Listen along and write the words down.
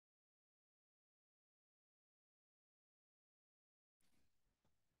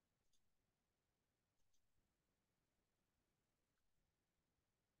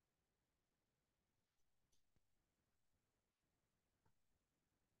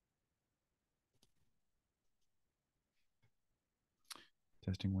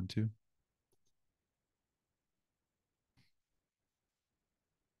Testing one, two.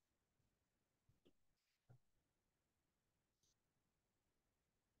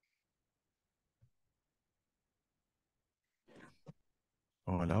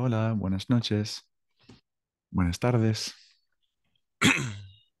 Hola, hola, buenas noches, buenas tardes.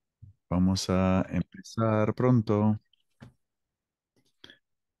 Vamos a empezar pronto.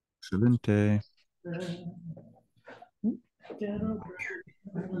 Excelente.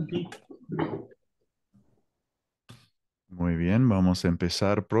 Muy bien, vamos a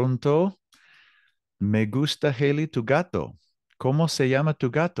empezar pronto. Me gusta, Haley, tu gato. ¿Cómo se llama tu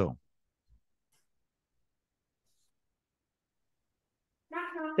gato?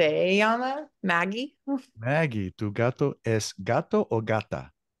 Se llama Maggie. Maggie, ¿tu gato es gato o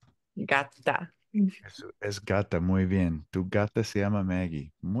gata? Gata. Es gata, muy bien. Tu gata se llama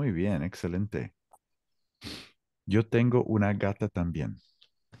Maggie. Muy bien, excelente. Yo tengo una gata también.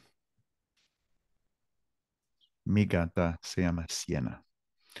 Mi gata se llama Siena.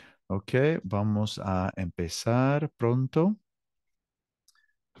 Ok, vamos a empezar pronto.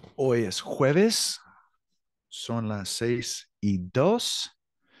 Hoy es jueves, son las 6:02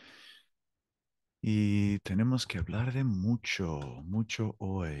 y tenemos que hablar de mucho, mucho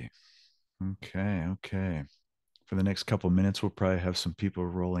hoy. Okay, okay. For the next couple minutes, we'll probably have some people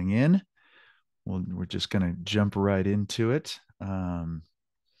rolling in. We're just going to jump right into it.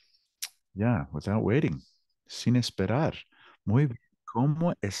 Yeah, without waiting, sin esperar. Muy bien.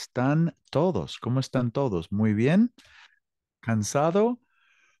 ¿Cómo están todos? ¿Cómo están todos? Muy bien. ¿Cansado?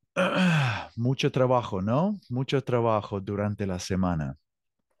 Mucho trabajo, ¿no? Mucho trabajo durante la semana.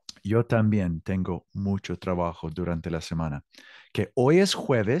 Yo también tengo mucho trabajo durante la semana. Que hoy es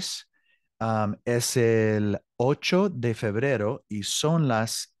jueves, es el 8 de febrero y son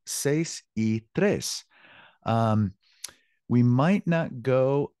las 6:03. Um, we might not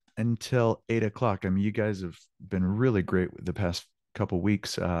go until 8 o'clock. I mean, you guys have been really great the past couple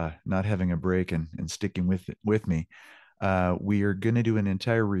weeks, not having a break and sticking with me. We are going to do an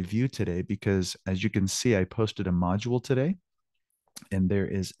entire review today because, as you can see, I posted a module today, and there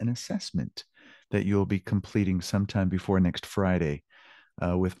is an assessment that you'll be completing sometime before next Friday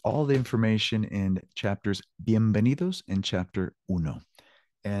with all the information in chapters Bienvenidos and chapter Uno.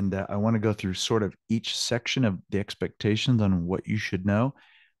 And I want to go through sort of each section of the expectations on what you should know.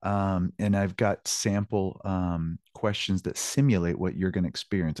 And I've got sample questions that simulate what you're going to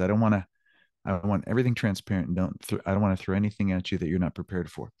experience. I want everything transparent and I don't want to throw anything at you that you're not prepared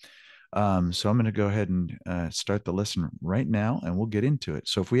for. So I'm going to go ahead and start the lesson right now, and we'll get into it.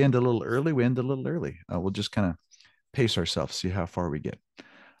 So if we end a little early, we end a little early. We'll just kind of pace ourselves, see how far we get.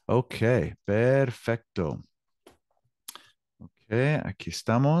 Ok, perfecto. Ok, aquí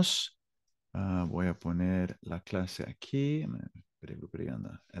estamos. Voy a poner la clase aquí. I'm going to put everybody on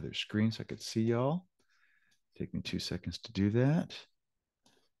the other screen so I could see y'all. Take me 2 seconds to do that.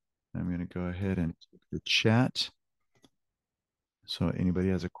 I'm going to go ahead and take the chat. So anybody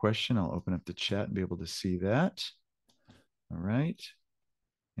has a question, I'll open up the chat and be able to see that. All right.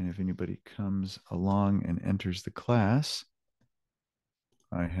 And if anybody comes along and enters the class,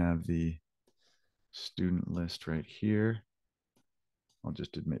 I have the student list right here. I'll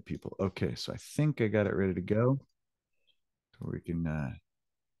just admit people. Okay, so I think I got it ready to go. So we can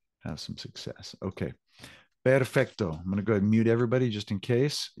have some success. Okay, perfecto. I'm going to go ahead and mute everybody just in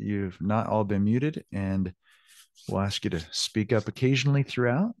case you've not all been muted. And we'll ask you to speak up occasionally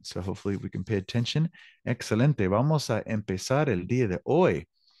throughout. So hopefully we can pay attention. Excelente. Vamos a empezar el día de hoy.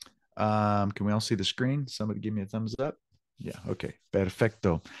 Can we all see the screen? Somebody give me a thumbs up. Yeah, okay.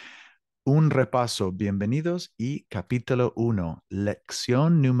 Perfecto. Un repaso. Bienvenidos y capítulo 1.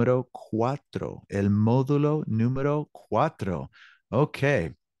 Lección número 4. El módulo número 4.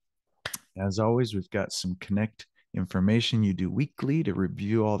 Okay. As always, we've got some Connect information you do weekly to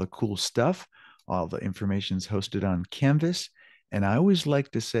review all the cool stuff. All the information is hosted on Canvas. And I always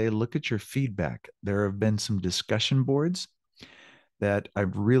like to say, look at your feedback. There have been some discussion boards that I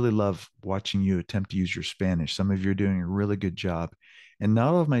really love watching you attempt to use your Spanish. Some of you are doing a really good job. And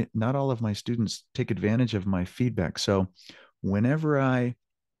not all of my students take advantage of my feedback. So whenever I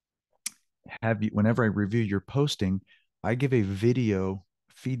whenever I review your posting, I give a video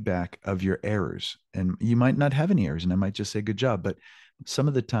feedback of your errors. And you might not have any errors, and I might just say good job. But some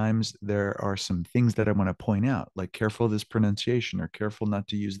of the times there are some things that I want to point out, like careful of this pronunciation, or careful not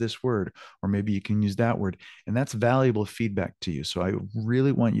to use this word, or maybe you can use that word. And that's valuable feedback to you. So I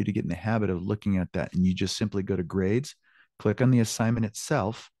really want you to get in the habit of looking at that. And you just simply go to grades, click on the assignment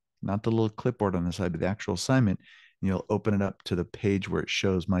itself, not the little clipboard on the side, but the actual assignment. And you'll open it up to the page where it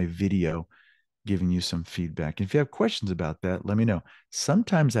shows my video giving you some feedback. And if you have questions about that, let me know.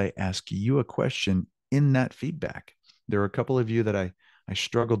 Sometimes I ask you a question in that feedback. There are a couple of you that I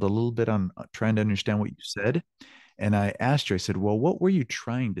struggled a little bit on trying to understand what you said. And I asked her, I said, well, what were you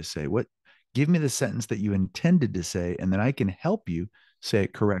trying to say? What, give me the sentence that you intended to say, and then I can help you say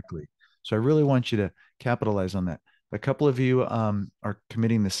it correctly. So I really want you to capitalize on that. A couple of you are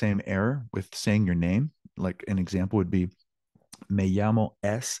committing the same error with saying your name. Like an example would be, Me llamo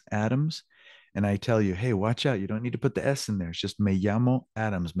S. Adams. And I tell you, hey, watch out. You don't need to put the S in there. It's just Me llamo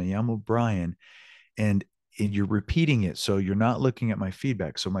Adams, Me llamo Brian. And you're repeating it. So you're not looking at my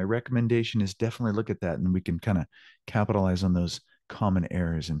feedback. So my recommendation is definitely look at that and we can kind of capitalize on those common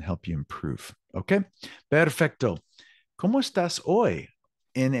errors and help you improve. Okay. Perfecto. ¿Cómo estás hoy?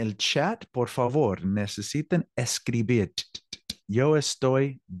 En el chat, por favor, necesitan escribir. Yo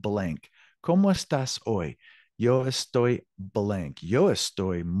estoy blank. ¿Cómo estás hoy? Yo estoy blank. Yo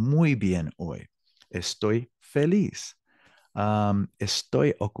estoy muy bien hoy. Estoy feliz.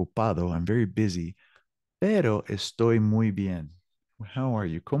 Estoy ocupado. I'm very busy, pero estoy muy bien. How are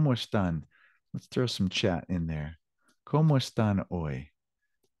you? ¿Cómo están? Let's throw some chat in there. ¿Cómo están hoy?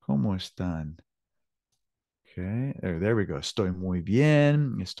 ¿Cómo están? Okay, there we go. Estoy muy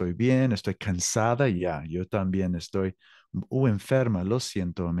bien, estoy cansada. Ya, yo también estoy enferma. Lo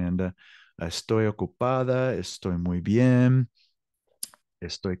siento, Amanda. Estoy ocupada, estoy muy bien,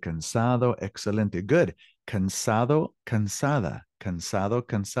 estoy cansado. Excelente. Good. Cansado, cansada. Cansado,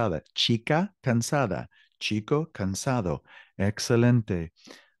 cansada. Chica, cansada. Chico, cansado. Excelente.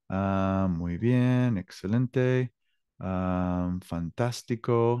 Muy bien, excelente.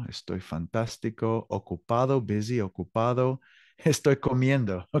 Fantástico, estoy fantástico. Ocupado, busy, ocupado. Estoy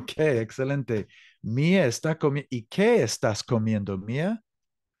comiendo. Ok, excelente. Mía está comiendo. ¿Y qué estás comiendo, Mía?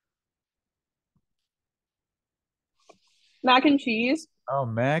 Mac and cheese. Oh,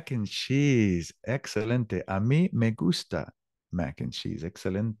 mac and cheese. Excelente. A mí me gusta mac and cheese.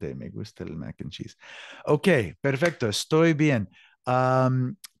 Excelente. Me gusta el mac and cheese. Ok, perfecto. Estoy bien.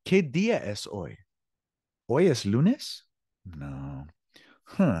 ¿Qué día es hoy? ¿Hoy es lunes? No.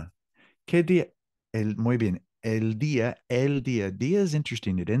 Huh. ¿Qué día? Muy bien. El día. Día is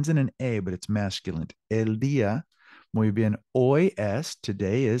interesting. It ends in an A, but it's masculine. El día. Muy bien. Hoy es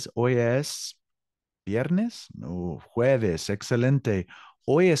viernes. No, jueves. Excelente.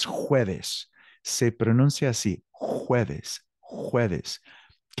 Hoy es jueves. Se pronuncia así. Jueves. Jueves.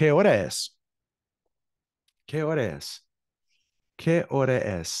 ¿Qué hora es? ¿Qué hora es? ¿Qué hora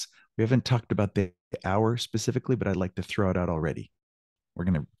es? We haven't talked about the hour specifically, but I'd like to throw it out already. We're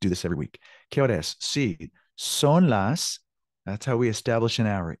going to do this every week. ¿Qué hora es? Sí, son las. That's how we establish an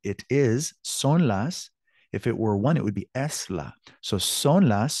hour. It is son las. If it were one, it would be es la. So son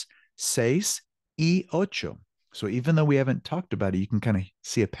las 6:08. So even though we haven't talked about it, you can kind of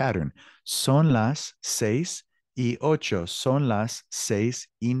see a pattern. Son las 6:08. Son las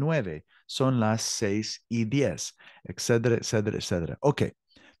 6:09. Son las 6:10, etcétera, etcétera, etcétera. Ok,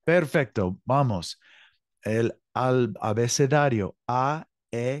 perfecto. Vamos. El abecedario A,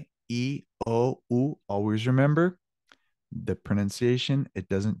 E, I, O, U. Always remember the pronunciation, it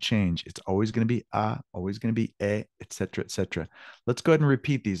doesn't change. It's always going to be A, always going to be E, etc., etc. Let's go ahead and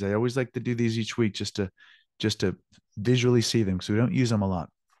repeat these. I always like to do these each week just to visually see them because we don't use them a lot.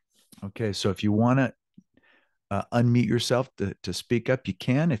 Okay, so if you want to unmute yourself to speak up, you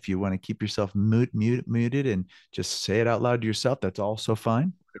can. If you want to keep yourself muted and just say it out loud to yourself, that's also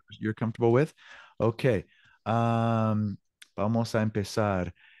fine. Whatever you're comfortable with. Okay. Vamos a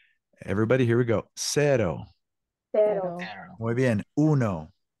empezar. Everybody, here we go. Cero. Cero. Muy bien.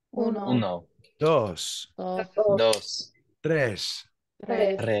 Uno, Uno. 2, Dos. 2, 3,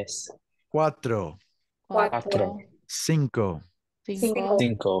 Tres. 3, 4, 4. 5, Cinco.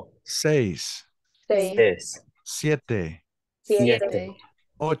 5, 6, 6. 6, 7, 7.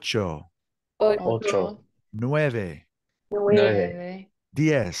 8, 8. 9, 9,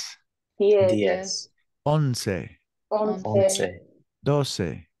 10, 10. 11, 11.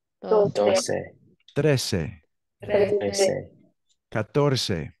 12, 12, 13, 13.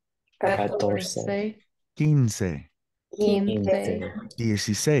 14, 14. 15, 15.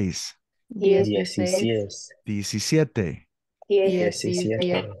 16, 16, 17,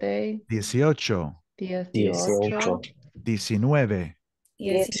 17, 18, 18, 19,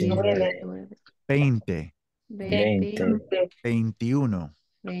 19. 20, 20, 21,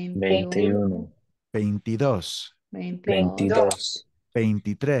 21, 22, 22,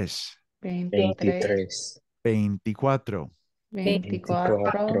 23, 23, 24,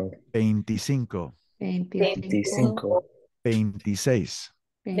 24, 25, 25, 26,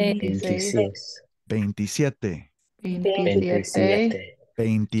 26, 27, 27,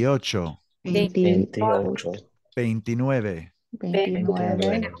 28, 28, 29,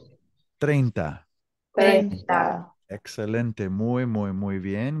 29, 30. 30. Excelente, muy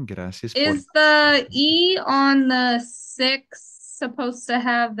bien. Gracias por... Is the E on the 6 supposed to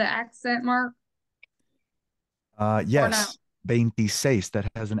have the accent mark? Yes, 26, that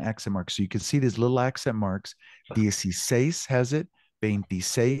has an accent mark. So you can see these little accent marks. 16 has it,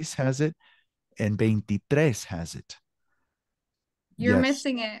 26 has it, and 23 has it. You're Yes.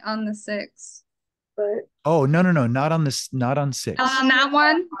 missing it on the 6. Oh, no, not on this, not on 6. On that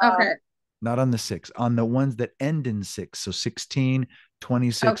one? Okay. Not on the 6, on the ones that end in 6. So 16,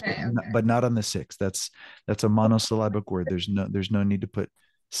 26, Okay, but not on the 6. That's a monosyllabic word. There's no need to put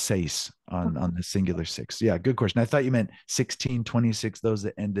seis on the singular 6. Yeah, good question. I thought you meant 16, 26, those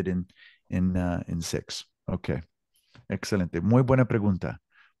that ended in 6. Okay. Excelente. Muy buena pregunta.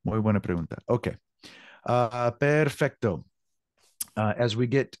 Muy buena pregunta. Okay. Perfecto. As we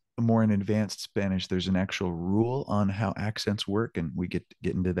get more in advanced Spanish, there's an actual rule on how accents work, and we get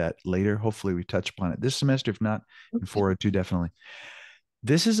into that later. Hopefully, we touch upon it this semester. If not, in 402, definitely.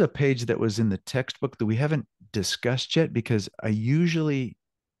 This is a page that was in the textbook that we haven't discussed yet because I usually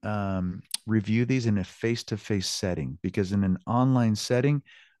review these in a face-to-face setting, because in an online setting,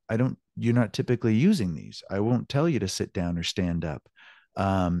 you're not typically using these. I won't tell you to sit down or stand up.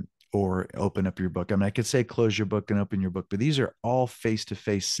 Or open up your book. I mean, I could say close your book and open your book, but these are all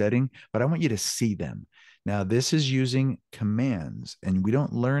face-to-face setting, but I want you to see them. Now, this is using commands, and we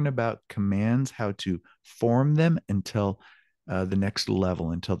don't learn about commands, how to form them until the next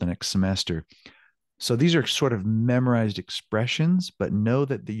level, until the next semester. So these are sort of memorized expressions, but know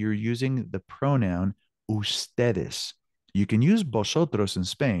that you're using the pronoun ustedes. You can use vosotros in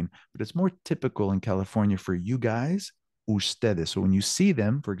Spain, but it's more typical in California for you guys, ustedes. So when you see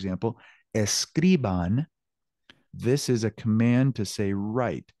them, for example, escriban, this is a command to say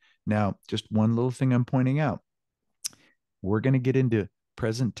write. Now, just one little thing I'm pointing out. We're going to get into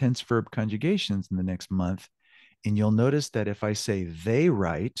present tense verb conjugations in the next month. And you'll notice that if I say they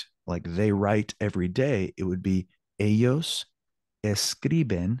write, like they write every day, it would be ellos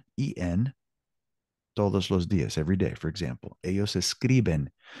escriben, en, todos los días, every day, for example. Ellos escriben.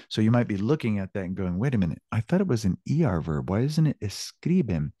 So you might be looking at that and going, wait a minute, I thought it was an ER verb. Why isn't it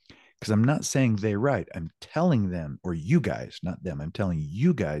escriben? Because I'm not saying they write. I'm telling them, or you guys, not them, I'm telling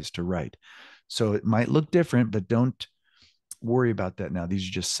you guys to write. So it might look different, but don't worry about that now. These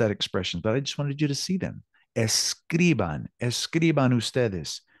are just set expressions, but I just wanted you to see them. Escriban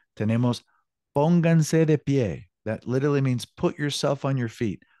ustedes. Tenemos pónganse de pie. That literally means put yourself on your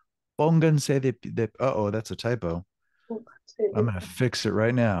feet. Pónganse de uh-oh, that's a typo. I'm going to fix it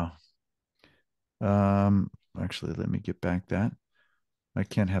right now. Actually, let me get back that. I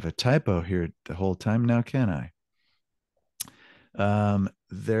can't have a typo here the whole time now, can I?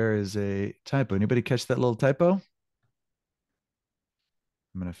 There is a typo. Anybody catch that little typo?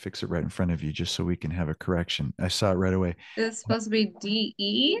 I'm going to fix it right in front of you just so we can have a correction. I saw it right away. It's supposed to be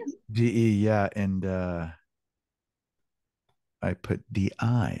DE? DE, yeah. And I put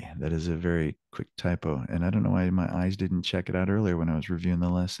DI. That is a very quick typo. And I don't know why my eyes didn't check it out earlier when I was reviewing the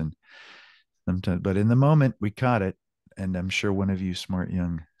lesson. Sometimes, but in the moment, we caught it. And I'm sure one of you smart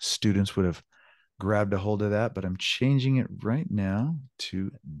young students would have grabbed a hold of that, but I'm changing it right now to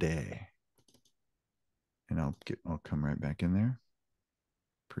day. And I'll come right back in there.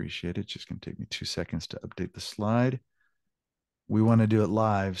 Appreciate it. Just gonna take me 2 seconds to update the slide. We want to do it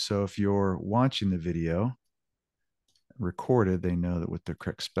live. So if you're watching the video recorded, they know that what the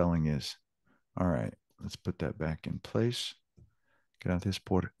correct spelling is. All right, let's put that back in place. Gracias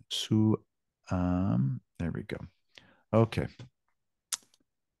por su, there we go. Okay.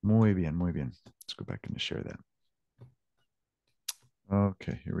 Muy bien, muy bien. Let's go back and share that.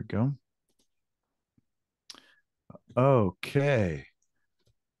 Okay, here we go. Okay.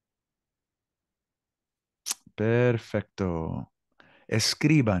 Perfecto.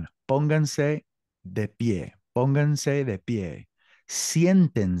 Escriban, pónganse de pie. Pónganse de pie.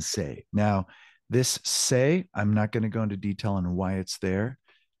 Siéntense. Now, this say, I'm not going to go into detail on why it's there.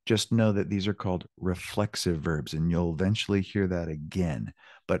 Just know that these are called reflexive verbs, and you'll eventually hear that again.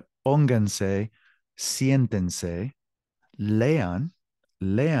 But pónganse, siéntense, lean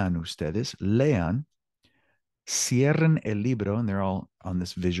ustedes, lean, cierren el libro, and they're all on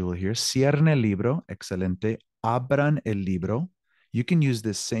this visual here. Cierren el libro, excelente. Abran el libro. You can use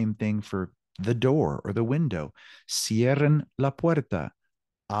this same thing for the door or the window. Cierren la puerta.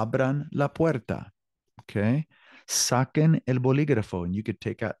 Abran la puerta. Okay. Saquen el bolígrafo. And you could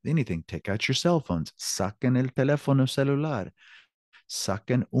take out anything. Take out your cell phones. Saquen el teléfono celular.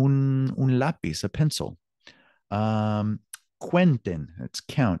 Saquen un lápiz, a pencil. cuenten. That's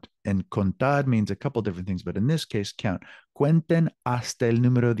count. And contar means a couple different things, but in this case, count. Cuenten hasta el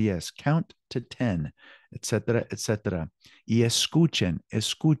número 10. Count to 10, etcétera, etcétera. Y escuchen.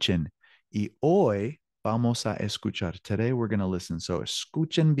 Y hoy vamos a escuchar. Today we're going to listen. So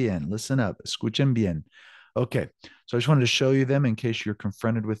escuchen bien. Listen up. Escuchen bien. Okay. So I just wanted to show you them in case you're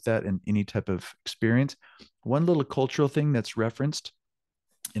confronted with that in any type of experience. One little cultural thing that's referenced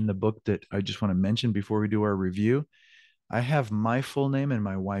in the book that I just want to mention before we do our review. I have my full name and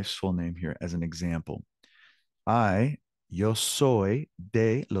my wife's full name here as an example. Yo soy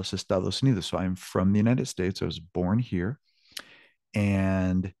de los Estados Unidos. So I'm from the United States. I was born here.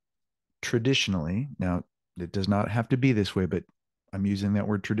 And traditionally, now it does not have to be this way, but I'm using that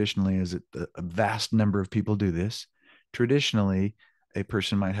word traditionally as a vast number of people do this. Traditionally, a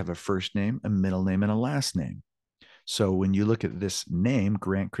person might have a first name, a middle name, and a last name. So when you look at this name,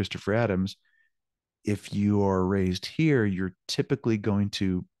 Grant Christopher Adams, if you are raised here, you're typically going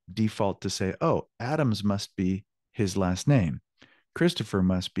to default to say, oh, Adams must be his last name. Christopher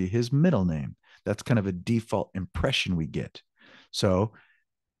must be his middle name. That's kind of a default impression we get. So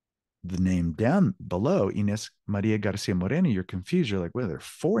the name down below, Ines Maria Garcia Moreno, you're confused. You're like, well, there are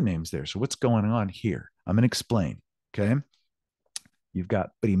 4 names there. So what's going on here? I'm going to explain. Okay. You've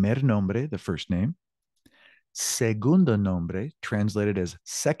got primer nombre, the first name. Segundo nombre, translated as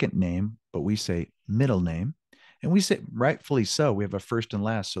second name, but we say middle name. And we say rightfully so. We have a first and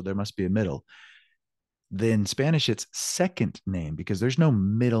last, so there must be a middle. Then in Spanish, it's second name because there's no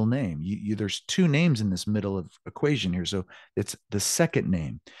middle name. There's 2 names in this middle of equation here. So it's the second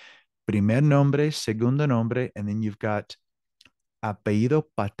name. Primer nombre, segundo nombre, and then you've got apellido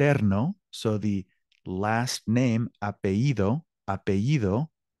paterno. So the last name, apellido,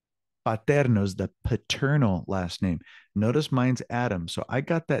 paterno is the paternal last name. Notice mine's Adams. So I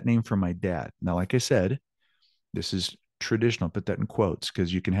got that name from my dad. Now, like I said, this is traditional. Put that in quotes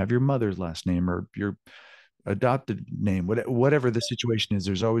because you can have your mother's last name or your adopted name, whatever the situation is.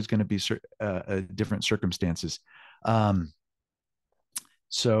 There's always going to be different circumstances.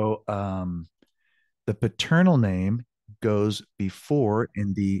 So the paternal name goes before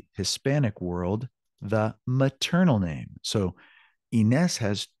in the Hispanic world the maternal name. So Ines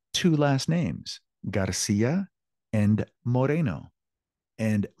has 2 last names, Garcia and Moreno.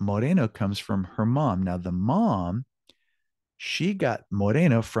 And Moreno comes from her mom. Now, the mom, she got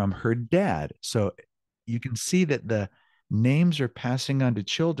Moreno from her dad. So you can see that the names are passing on to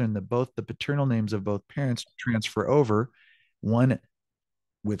children, that both the paternal names of both parents transfer over. One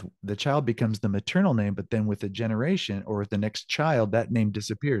with the child becomes the maternal name, but then with a generation or with the next child, that name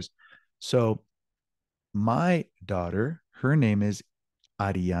disappears. So my daughter, her name is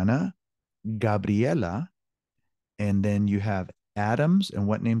Ariana Gabriela, and then you have Adams, and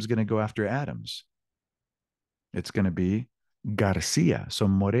what name's going to go after Adams? It's going to be Garcia. So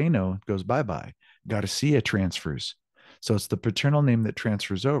Moreno goes bye-bye. Garcia transfers. So it's the paternal name that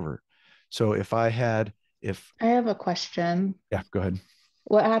transfers over. So I have a question. Yeah, go ahead.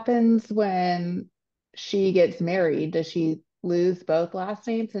 What happens when she gets married? Does she lose both last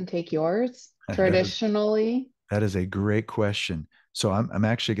names and take yours traditionally? That is a great question. So I'm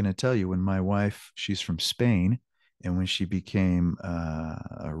actually going to tell you, when my wife, she's from Spain, and when she became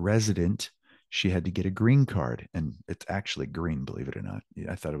a resident, she had to get a green card, and it's actually green, believe it or not.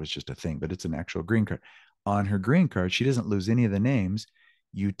 I thought it was just a thing, but it's an actual green card. On her green card, she doesn't lose any of the names.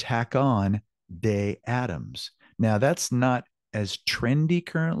 You tack on De Adams. Now that's not as trendy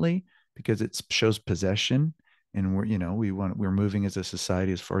currently because it shows possession, and we're moving as a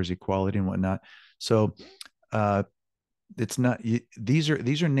society as far as equality and whatnot. So it's not, these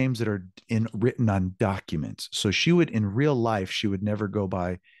are names that are written on documents. So she would, in real life, she would never go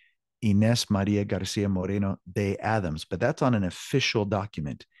by Ines Maria Garcia Moreno de Adams, but that's on an official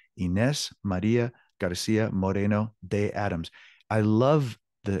document. Ines Maria Garcia Moreno de Adams. I love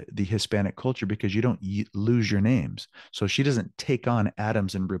the Hispanic culture because you don't lose your names. So she doesn't take on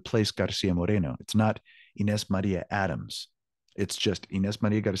Adams and replace Garcia Moreno. It's not Ines Maria Adams. It's just Ines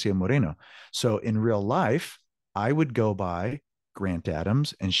Maria Garcia Moreno. So in real life, I would go by Grant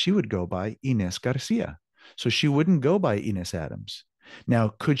Adams and she would go by Ines Garcia. So she wouldn't go by Ines Adams. Now,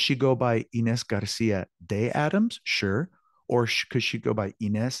 could she go by Ines Garcia de Adams? Sure. Or could she go by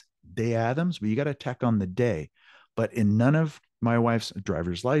Ines de Adams? But you got to tack on the de. But in none of my wife's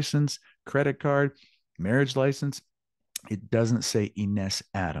driver's license, credit card, marriage license, it doesn't say Ines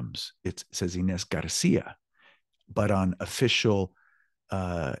Adams. It says Ines Garcia. But on official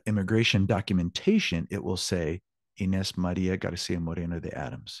immigration documentation, it will say Ines Maria Garcia Moreno de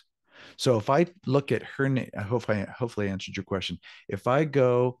Adams. So if I look at her name, hopefully I answered your question. If I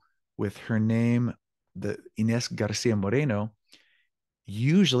go with her name, the Ines Garcia Moreno,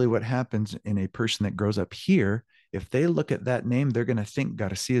 Usually what happens in a person that grows up here, if they look at that name, they're going to think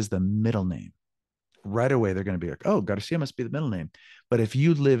Garcia is the middle name. Right away, they're going to be like, oh, Garcia must be the middle name. But if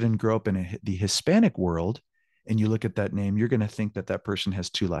you live and grow up in the Hispanic world and you look at that name, you're going to think that that person has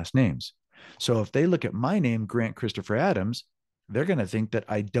two last names. So if they look at my name, Grant Christopher Adams, they're going to think that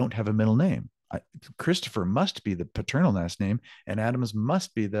I don't have a middle name. Christopher must be the paternal last name and Adams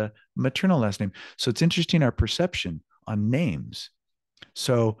must be the maternal last name. So it's interesting our perception on names.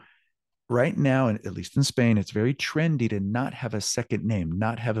 So right now, at least in Spain, it's very trendy to not have a second name,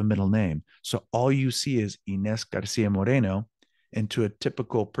 not have a middle name. So all you see is Inés Garcia Moreno. And to a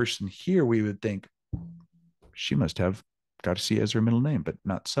typical person here, we would think she must have Garcia as her middle name, but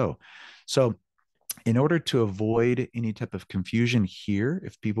not so. So in order to avoid any type of confusion here,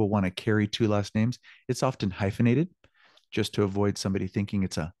 if people want to carry two last names, it's often hyphenated just to avoid somebody thinking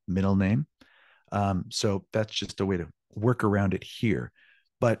it's a middle name. So that's just a way to work around it here.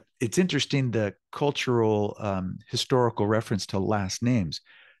 But it's interesting the cultural, historical reference to last names.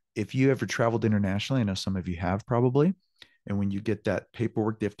 If you ever traveled internationally, I know some of you have probably. And when you get that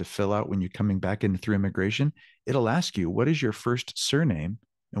paperwork they have to fill out when you're coming back in through immigration, it'll ask you, what is your first surname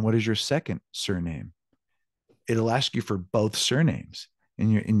and what is your second surname? It'll ask you for both surnames.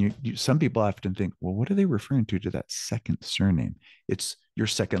 And some people often think, well, what are they referring to that second surname? It's your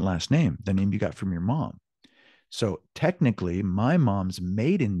second last name, the name you got from your mom. So technically, my mom's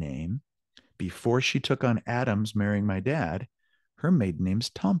maiden name, before she took on Adams marrying my dad, her maiden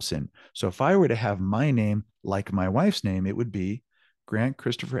name's Thompson. So if I were to have my name like my wife's name, it would be Grant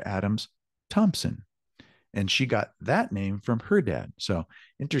Christopher Adams Thompson. And she got that name from her dad. So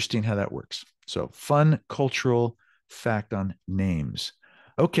interesting how that works. So fun cultural fact on names.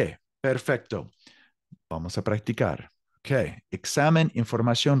 Okay, perfecto. Vamos a practicar. Okay, examen,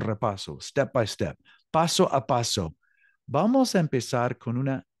 información, repaso, step by step, paso a paso. Vamos a empezar con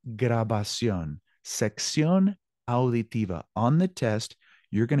una grabación, sección auditiva. On the test,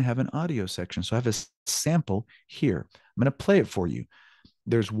 you're going to have an audio section. So I have a sample here. I'm going to play it for you.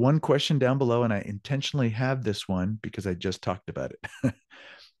 There's one question down below, and I intentionally have this one because I just talked about it.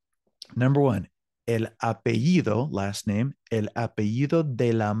 Number one, el apellido, last name, el apellido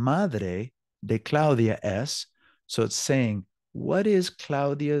de la madre de Claudia es. So it's saying, what is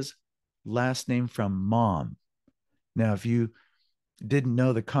Claudia's last name from mom? Now, if you didn't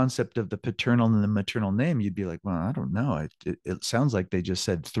know the concept of the paternal and the maternal name, you'd be like, well, I don't know. It sounds like they just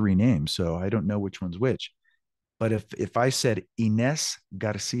said three names, so I don't know which one's which. But if I said Inés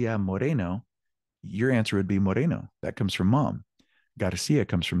Garcia Moreno, your answer would be Moreno. That comes from mom. Garcia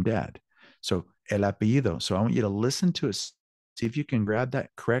comes from dad. So el apellido. So I want you to listen to it. See if you can grab that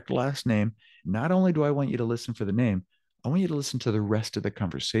correct last name. Not only do I want you to listen for the name, I want you to listen to the rest of the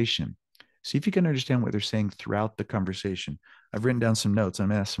conversation. See if you can understand what they're saying throughout the conversation. I've written down some notes. I'm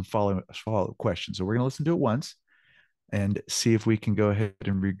going to ask some follow-up questions. So we're going to listen to it once and see if we can go ahead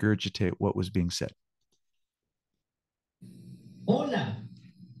and regurgitate what was being said. Hola,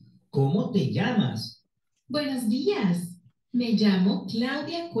 ¿cómo te llamas? Buenos días. Me llamo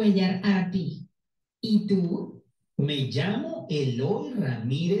Claudia Cuellar Arpi. ¿Y tú? Me llamo Eloy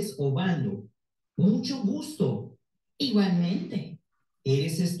Ramírez Obando. Mucho gusto. Igualmente.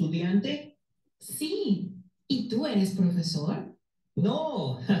 ¿Eres estudiante? Sí. ¿Y tú eres profesor?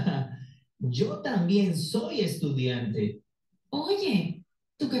 No, yo también soy estudiante. Oye,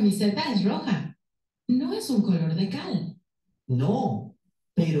 tu camiseta es roja. No es un color de cal. No,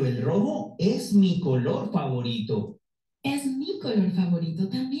 pero el rojo es mi color favorito. Es mi color favorito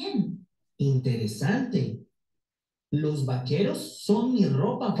también. Interesante. Los vaqueros son mi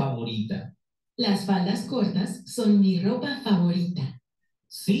ropa favorita. Las faldas cortas son mi ropa favorita.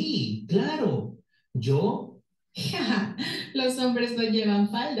 Sí, claro. Yo. Jaja, los hombres no llevan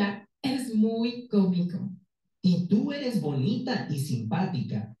falda. Es muy cómico. Y tú eres bonita y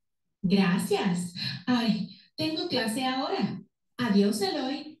simpática. Gracias. Ay, tengo clase ahora. Adiós,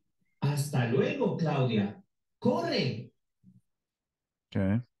 Eloy. Hasta luego, Claudia. Corre.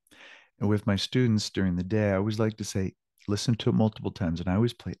 Okay. And with my students during the day, I always like to say, listen to it multiple times. And I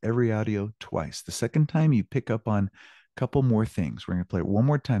always play every audio twice. The second time, you pick up on a couple more things. We're going to play it one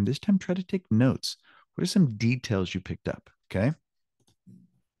more time. This time, try to take notes. What are some details you picked up? Okay.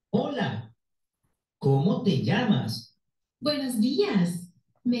 Hola, ¿cómo te llamas? Buenos días.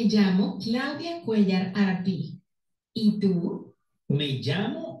 Me llamo Claudia Cuellar Arpi. ¿Y tú? Me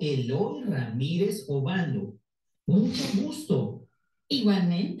llamo Eloy Ramírez Obando. Mucho gusto.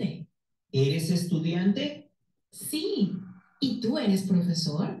 Igualmente. ¿Eres estudiante? Sí. ¿Y tú eres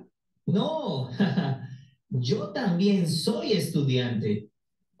profesor? No, yo también soy estudiante.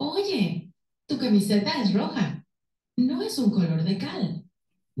 Oye, tu camiseta es roja. no es un color de cal.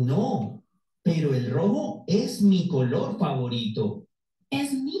 No, pero el rojo es mi color favorito.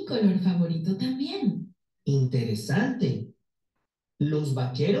 Es mi color favorito también. Interesante. Los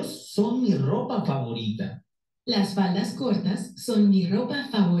vaqueros son mi ropa favorita. Las faldas cortas son mi ropa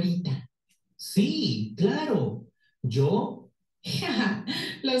favorita. Sí, claro. Yo,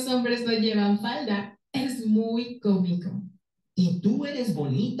 Los hombres no llevan falda. Es muy cómico. y tú eres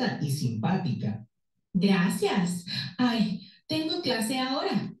bonita y simpática. Gracias. Ay, tengo clase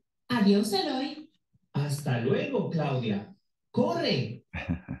ahora. Adiós, Eloy. Hasta luego, Claudia. ¡Corre!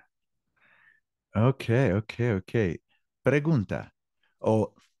 Ok, ok, ok. Pregunta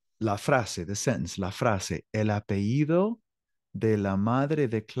o la frase, the sentence, la frase, el apellido de la madre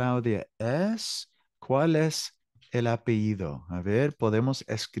de Claudia es, ¿cuál es el apellido? A ver, podemos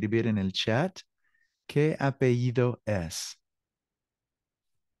escribir en el chat qué apellido es.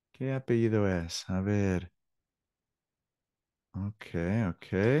 ¿Qué apellido es? A ver. Ok,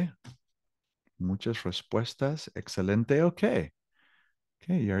 ok. Muchas respuestas. Excelente. Ok.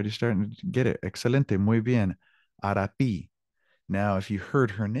 Okay, you're already starting to get it. Excelente. Muy bien. Arapi. Now, if you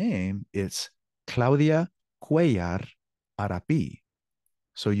heard her name, it's Claudia Cuellar Arapi.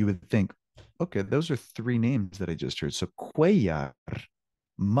 So you would think, okay, those are three names that I just heard. So Cuellar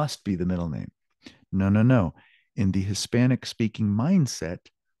must be the middle name. No, no, no. In the Hispanic speaking mindset,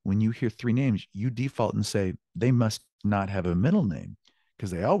 when you hear three names, you default and say they must not have a middle name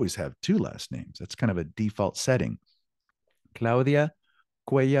because they always have two last names. That's kind of a default setting. Claudia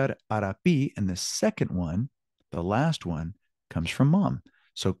Cuellar Arapi. And the second one, the last one, comes from mom.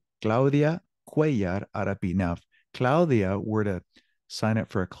 So Claudia Cuellar Arapi. Now, if Claudia were to sign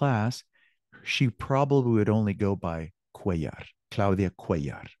up for a class, she probably would only go by Cuellar, Claudia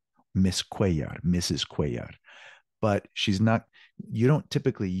Cuellar, Miss Cuellar, Mrs. Cuellar. But she's not, you don't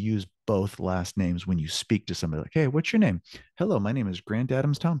typically use both last names when you speak to somebody like, hey, what's your name? Hello, my name is Grant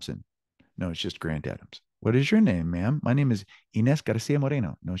Adams Thompson. No, it's just Grant Adams. What is your name, ma'am? My name is Ines Garcia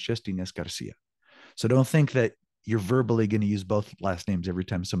Moreno. No, it's just Ines Garcia. So don't think that you're verbally going to use both last names every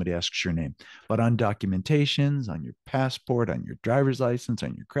time somebody asks your name. But on documentations, on your passport, on your driver's license,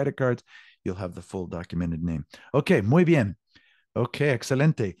 on your credit cards, you'll have the full documented name. Okay, muy bien. Okay,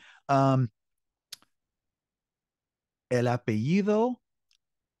 excelente. El apellido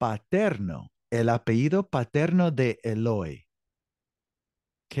paterno, el apellido paterno de Eloy.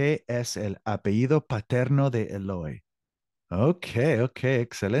 ¿Qué es el apellido paterno de Eloy? Ok, ok,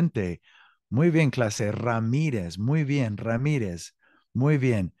 excelente. Muy bien, clase. Ramírez, muy bien, Ramírez. Muy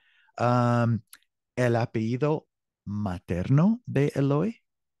bien. El apellido materno de Eloy.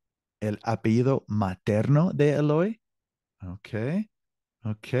 El apellido materno de Eloy. Ok,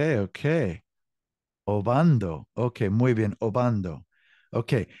 ok, ok. Obando. Ok, muy bien, Obando.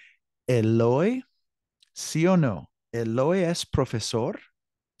 Ok, Eloy, ¿sí o no? ¿Eloy es profesor?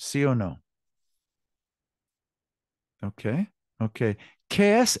 ¿Sí o no? Ok, ok.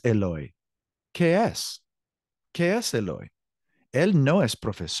 ¿Qué es Eloy? ¿Qué es? ¿Qué es Eloy? Él no es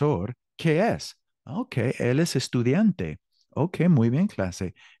profesor. ¿Qué es? Ok, él es estudiante. Ok, muy bien,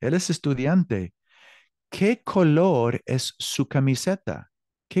 clase. Él es estudiante. ¿Qué color es su camiseta?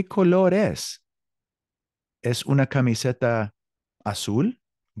 ¿Qué color es? ¿Es una camiseta azul,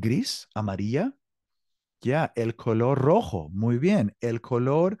 gris, amarilla? Ya, el color rojo. Muy bien, el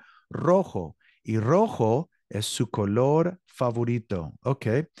color rojo. Y rojo es su color favorito. Ok.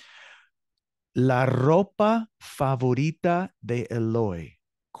 La ropa favorita de Eloy.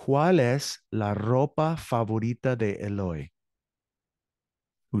 ¿Cuál es la ropa favorita de Eloy?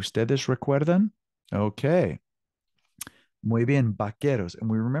 ¿Ustedes recuerdan? Okay. Muy bien, vaqueros. And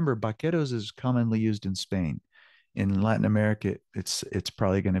we remember vaqueros is commonly used in Spain. In Latin America, it's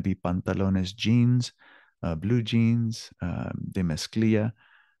probably going to be pantalones jeans, blue jeans, de mezclilla.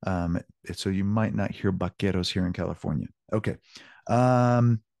 So you might not hear vaqueros here in California. Okay.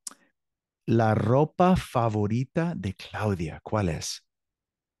 La ropa favorita de Claudia, ¿cuál es?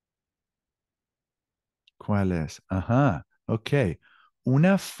 ¿Cuál es? Ajá, ok.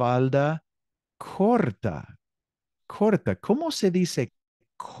 Una falda corta, corta. ¿Cómo se dice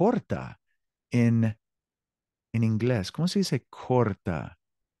corta en, en inglés? ¿Cómo se dice corta?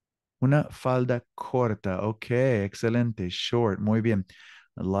 Una falda corta. Ok, excelente. Short, muy bien.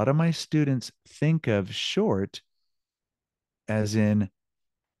 A lot of my students think of short as in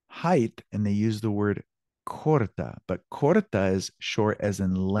height and they use the word corta, but corta is short as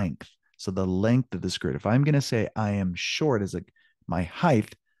in length. So the length of the skirt. If I'm going to say I am short as like my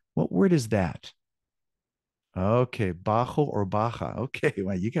height, what word is that? Okay, bajo or baja. Okay,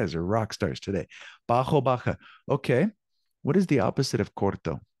 well, you guys are rock stars today. Bajo, baja. Okay, what is the opposite of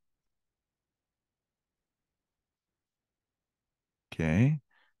corto? Okay.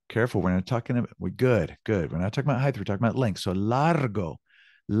 Careful. We're not talking about, we're good. Good. We're not talking about height. We're talking about length. So largo.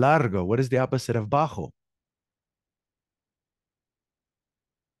 Largo. What is the opposite of bajo?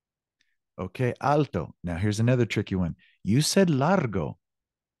 Okay. Alto. Now here's another tricky one. You said largo.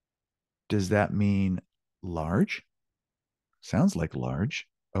 Does that mean large? Sounds like large.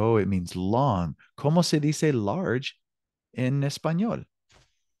 Oh, it means long. ¿Cómo se dice large en español?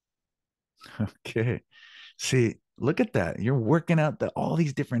 Okay. See, look at that. You're working out all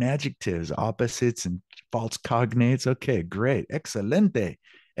these different adjectives, opposites and false cognates. Okay, great. Excelente.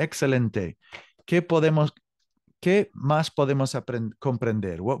 Excelente. ¿Qué más podemos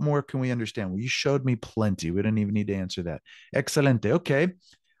comprender? What more can we understand? Well, you showed me plenty. We don't even need to answer that. Excelente. Okay.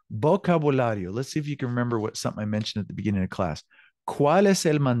 Vocabulario. Let's see if you can remember something I mentioned at the beginning of class. ¿Cuál es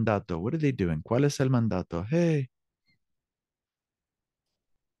el mandato? What are they doing? ¿Cuál es el mandato? Hey,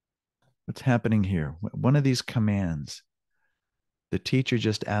 what's happening here? One of these commands. The teacher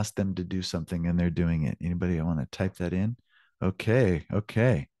just asked them to do something and they're doing it. Anybody want to type that in? Okay,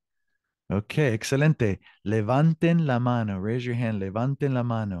 okay. Okay, excelente. Levanten la mano. Raise your hand. Levanten la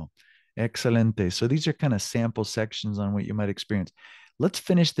mano. Excelente. So these are kind of sample sections on what you might experience. Let's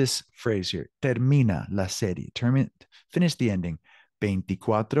finish this phrase here. Termina la serie. Finish the ending.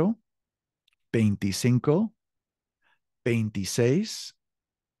 24, 25, 26.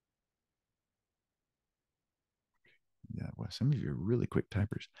 Yeah, well, some of you are really quick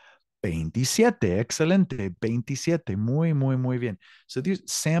typers. 27, excelente, 27, muy bien. So these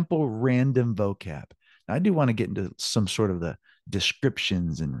sample random vocab. Now, I do want to get into some sort of the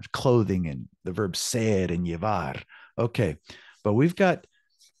descriptions and clothing and the verb ser and llevar. Okay, but we've got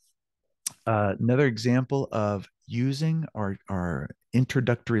another example of using our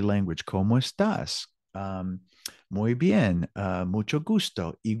introductory language. ¿Cómo estás? Muy bien, mucho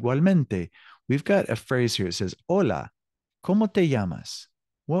gusto, igualmente. We've got a phrase here. It says, hola, ¿cómo te llamas?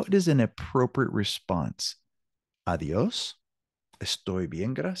 What is an appropriate response? Adiós. Estoy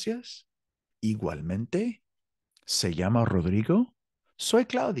bien, gracias. Igualmente. ¿Se llama Rodrigo? Soy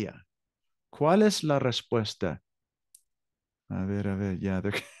Claudia. ¿Cuál es la respuesta? A ver. Yeah,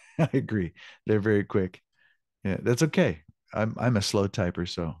 I agree. They're very quick. Yeah, that's okay. I'm a slow typer,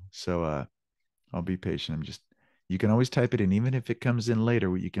 so I'll be patient. You can always type it in, even if it comes in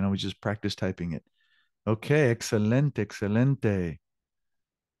later. You can always just practice typing it. Okay, excelente, excelente.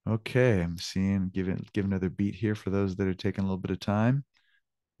 Okay, I'm seeing, give another beat here for those that are taking a little bit of time.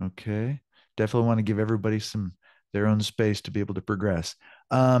 Okay, definitely want to give everybody their own space to be able to progress.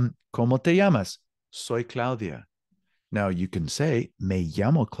 ¿Cómo te llamas? Soy Claudia. Now you can say, me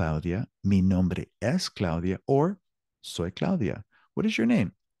llamo Claudia, mi nombre es Claudia, or soy Claudia. What is your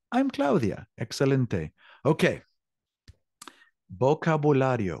name? I'm Claudia. Excelente. Okay.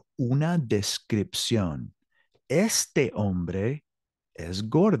 Vocabulario, una descripción. Este hombre es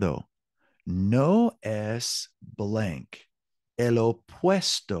gordo. No es blank. El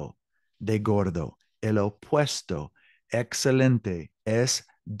opuesto de gordo. El opuesto. Excelente. Es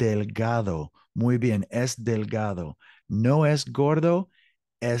delgado. Muy bien. Es delgado. No es gordo.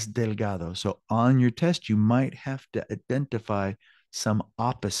 Es delgado. So on your test, you might have to identify some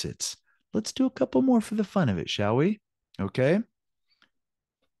opposites. Let's do a couple more for the fun of it, shall we? Okay.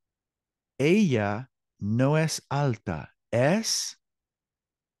 Ella no es alta. Es.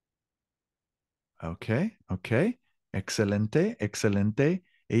 Okay, okay. Excelente, excelente.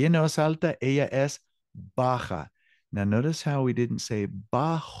 Ella no es alta, ella es baja. Now notice how we didn't say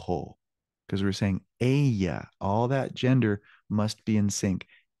bajo, because we're saying ella. All that gender must be in sync.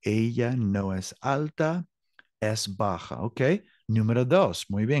 Ella no es alta, es baja. Okay. Número dos.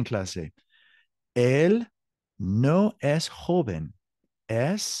 Muy bien, clase. Él no es joven.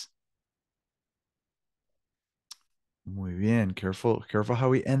 Es. Muy bien. Careful how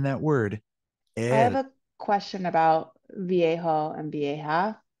we end that word. I have Él. a question about viejo and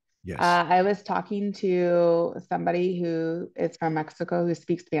vieja. Yes. I was talking to somebody who is from Mexico who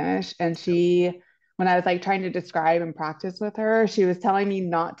speaks Spanish, and when I was like trying to describe and practice with her, she was telling me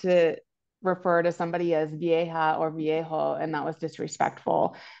not to refer to somebody as vieja or viejo, and that was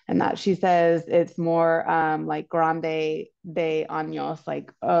disrespectful. And that she says it's more like grande de años,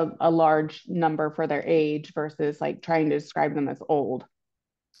 like a large number for their age versus like trying to describe them as old.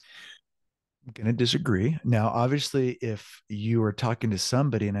 I'm going to disagree. Now, obviously, if you are talking to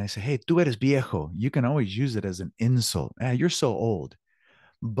somebody and I say, hey, tú eres viejo, you can always use it as an insult. Ah, you're so old.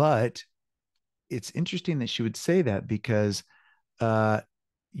 But it's interesting that she would say that because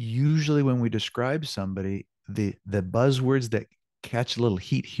usually when we describe somebody, the buzzwords that catch a little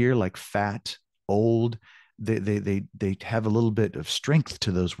heat here, like fat, old, they have a little bit of strength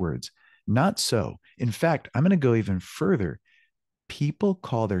to those words. Not so. In fact, I'm going to go even further. people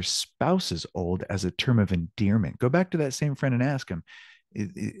call their spouses old as a term of endearment. Go back to that same friend and ask him.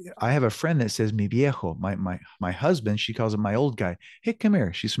 I have a friend that says mi viejo, my husband. She calls him my old guy. Hey, come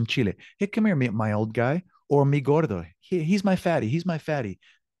here. She's from Chile. Hey, come here, my old guy, or mi gordo. He's my fatty. He's my fatty.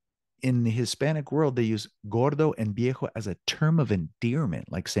 In the Hispanic world, they use gordo and viejo as a term of endearment,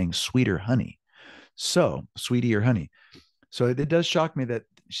 like saying sweet or honey. So, sweetie or honey. So it does shock me that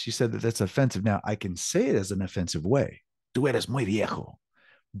she said that that's offensive. Now, I can say it as an offensive way. Tú eres muy viejo.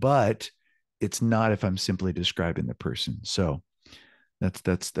 But it's not if I'm simply describing the person. So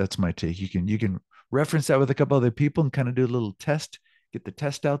that's my take. You can reference that with a couple other people and kind of do a little test, get the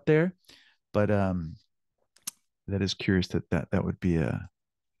test out there. But that is curious that would be a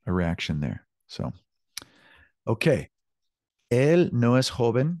reaction there. So, okay. Él no es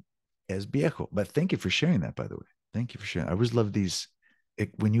joven, es viejo. But thank you for sharing that, by the way. Thank you for sharing. I always love these.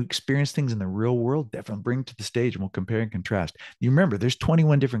 When you experience things in the real world, definitely bring it to the stage and we'll compare and contrast. You remember, there's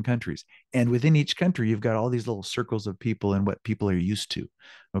 21 different countries. And within each country, you've got all these little circles of people and what people are used to.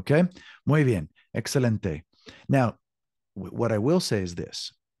 Okay? Muy bien. Excelente. Now, what I will say is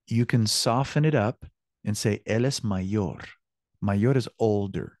this. You can soften it up and say, él es mayor. Mayor is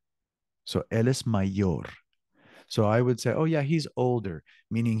older. So, él es mayor. So I would say, oh, yeah, he's older,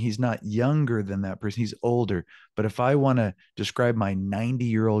 meaning he's not younger than that person. He's older. But if I want to describe my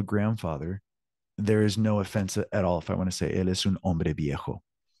 90-year-old grandfather, there is no offense at all if I want to say, él es un hombre viejo.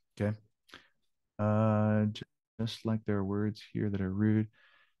 Okay. Just like there are words here that are rude.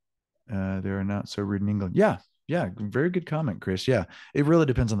 They are not so rude in England. Yeah. Yeah. Very good comment, Chris. Yeah. It really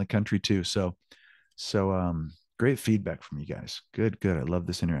depends on the country too. So great feedback from you guys. Good. I love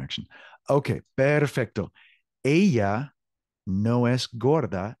this interaction. Okay. Perfecto. Ella no es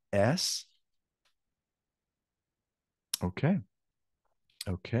gorda, es. Okay.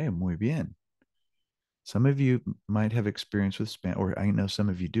 Okay, muy bien. Some of you might have experience with Spanish, or I know some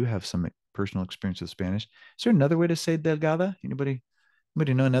of you do have some personal experience with Spanish. Is there another way to say delgada? Anybody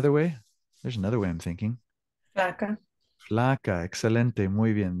know another way? There's another way I'm thinking. Flaca. Flaca, excelente,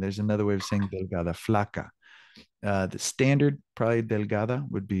 muy bien. There's another way of saying delgada, flaca. The standard, probably delgada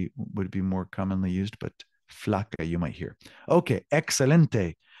would be more commonly used, but flaca you might hear. Okay,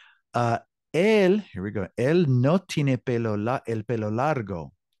 excelente. Él, here we go. Él no tiene el pelo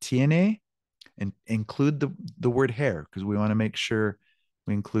largo. Tiene, and include the word hair because we want to make sure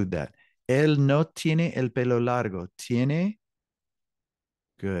we include that. Él no tiene el pelo largo. Tiene.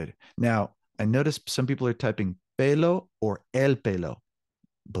 Good. Now, I noticed some people are typing pelo or el pelo.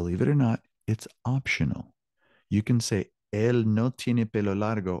 Believe it or not, it's optional. You can say él no tiene pelo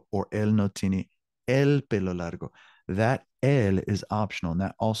largo or él no tiene el pelo largo. That él is optional, and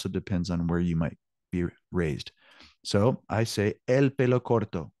that also depends on where you might be raised. So I say el pelo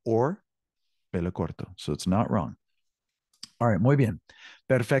corto or pelo corto. So it's not wrong. All right, muy bien.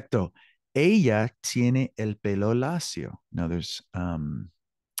 Perfecto. Ella tiene el pelo lacio. Now there's,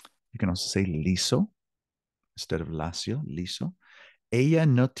 you can also say liso instead of lacio, liso. Ella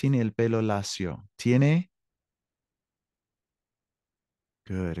no tiene el pelo lacio. Tiene.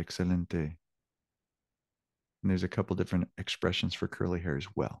 Good, excelente. And there's a couple different expressions for curly hair as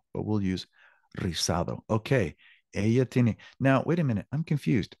well, but we'll use rizado. Okay. Ella tiene. Now, wait a minute. I'm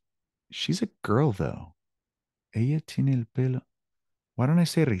confused. She's a girl, though. Ella tiene el pelo. Why don't I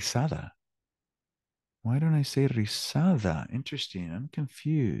say rizada? Why don't I say rizada? Interesting. I'm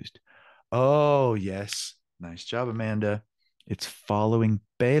confused. Oh, yes. Nice job, Amanda. It's following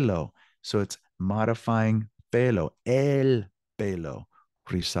pelo. So it's modifying pelo. El pelo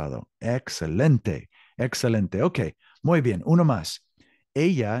rizado. Excelente. Excelente. Ok. Muy bien. Uno más.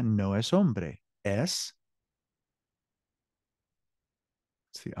 Ella no es hombre. Es.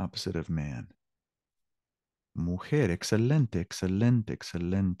 It's the opposite of man. Mujer. Excelente. Excelente.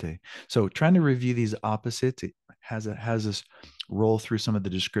 Excelente. So trying to review these opposites, it has us roll through some of the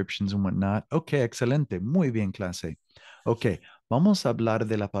descriptions and whatnot. Okay. Excelente. Muy bien, clase. Ok. Vamos a hablar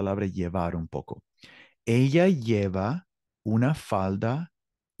de la palabra llevar un poco. Ella lleva una falda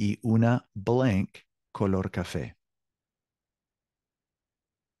y una blank color café.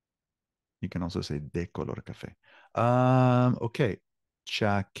 You can also say de color café. Okay.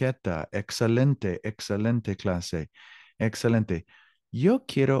 Chaqueta. Excelente, excelente clase. Excelente. Yo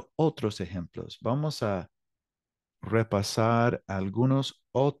quiero otros ejemplos. Vamos a repasar algunos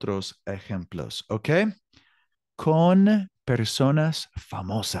otros ejemplos, ¿ok? Con personas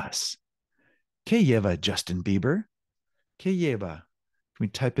famosas. ¿Qué lleva Justin Bieber? ¿Qué lleva? Can we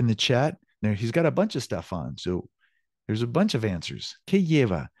type in the chat? There, he's got a bunch of stuff on, so there's a bunch of answers. ¿Qué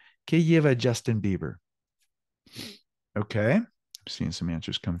lleva? ¿Qué lleva Justin Bieber? Okay, I'm seeing some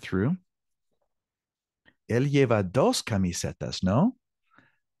answers come through. Él lleva dos camisetas, ¿no?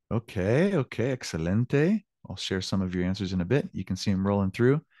 Okay, excelente. I'll share some of your answers in a bit. You can see them rolling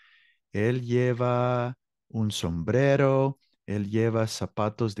through. Él lleva un sombrero. Él lleva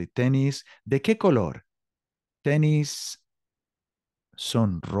zapatos de tenis. ¿De qué color? ¿Tenis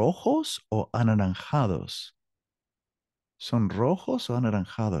son rojos o anaranjados? ¿Son rojos o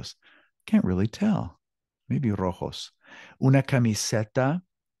anaranjados? Can't really tell. Maybe rojos. Una camiseta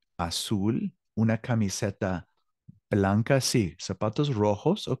azul, una camiseta blanca, sí. Zapatos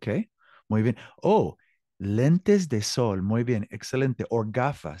rojos, ok. Muy bien. Oh, lentes de sol, muy bien, excelente. O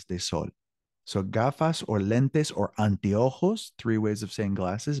gafas de sol. So gafas or lentes or anteojos, three ways of saying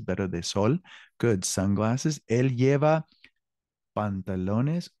glasses, better de sol. Good, sunglasses. Él lleva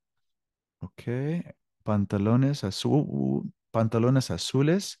pantalones, ok. Pantalones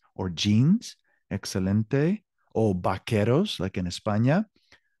azules or jeans, excelente. O vaqueros, like in España.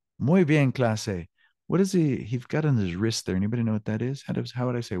 Muy bien, clase. What is he's got on his wrist there? Anybody know what that is? How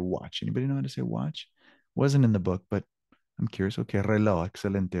would I say watch? Anybody know how to say watch? Wasn't in the book, but I'm curious. Okay, reloj,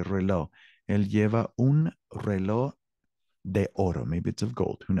 excelente, reloj. Él lleva un reloj de oro. Maybe it's of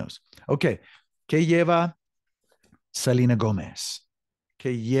gold. Who knows? Okay, ¿qué lleva Selena Gómez?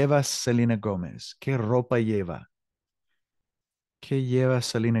 ¿Qué lleva Selena Gómez? ¿Qué ropa lleva? ¿Qué lleva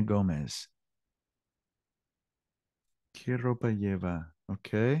Selena Gómez? ¿Qué ropa lleva?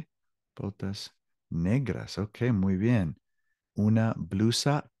 Ok, botas negras. Ok, muy bien. Una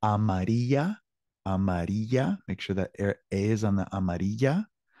blusa amarilla, amarilla. Make sure that A is on the amarilla.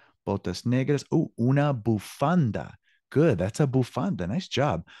 Botas negras. Oh, una bufanda. Good. That's a bufanda. Nice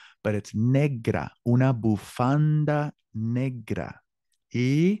job. But it's negra. Una bufanda negra.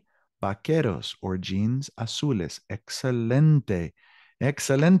 Y vaqueros or jeans azules. Excelente.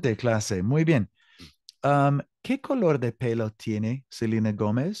 Excelente clase. Muy bien. ¿Qué color de pelo tiene Selena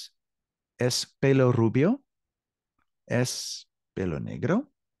Gómez? ¿Es pelo rubio? ¿Es pelo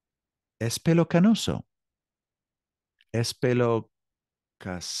negro? ¿Es pelo canoso? ¿Es pelo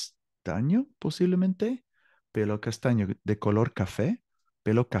castaño, posiblemente? Pelo castaño de color café.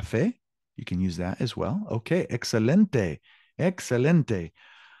 Pelo café. You can use that as well. Okay, excelente. Excelente.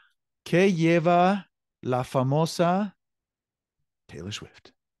 ¿Qué lleva la famosa Taylor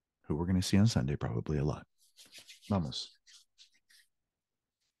Swift? Who we're going to see on Sunday probably a lot. Vamos.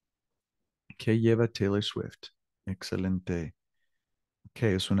 ¿Qué lleva Taylor Swift? Excelente.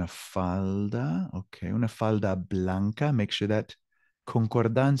 Okay, es una falda. Okay, una falda blanca. Make sure that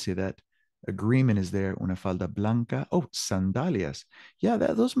concordancia, that agreement is there. Una falda blanca. Oh, sandalias. Yeah,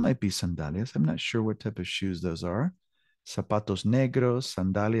 those might be sandalias. I'm not sure what type of shoes those are. Zapatos negros,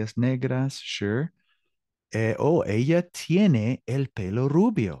 sandalias negras. Sure. Ella tiene el pelo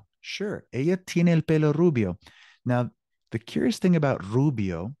rubio. Sure, ella tiene el pelo rubio. Now, the curious thing about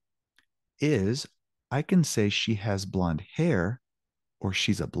rubio is I can say she has blonde hair or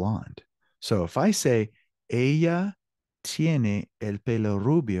she's a blonde. So if I say, ella tiene el pelo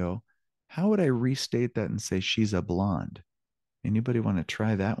rubio, how would I restate that and say she's a blonde? Anybody want to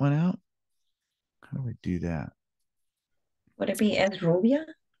try that one out? How do I do that? Would it be es rubia?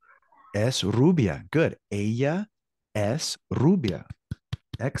 Es rubia. Good. Ella es rubia.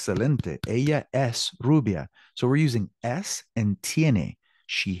 Excelente. Ella es rubia. So we're using es and tiene.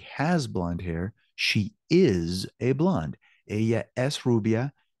 She has blonde hair. She is a blonde. Ella es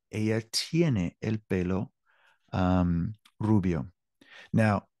rubia. Ella tiene el pelo rubio.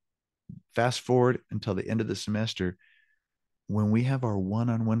 Now, fast forward until the end of the semester, when we have our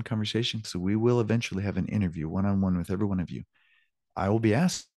one-on-one conversation, so we will eventually have an interview one-on-one with every one of you. I will be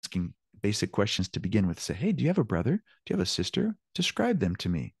asking basic questions to begin with. Say, hey, do you have a brother? Do you have a sister? Describe them to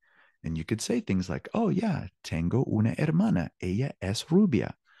me. And you could say things like, oh, yeah, tengo una hermana. Ella es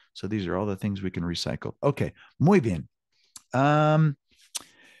rubia. So these are all the things we can recycle. Okay, muy bien.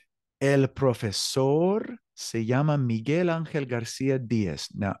 El profesor se llama Miguel Ángel García Díaz.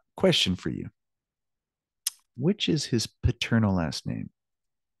 Now, question for you. Which is his paternal last name?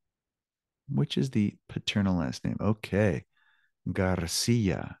 Which is the paternal last name? Okay.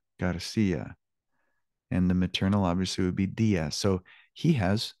 Garcia. And the maternal obviously would be Diaz. So he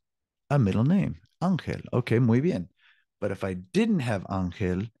has a middle name, Ángel. Okay, muy bien. But if I didn't have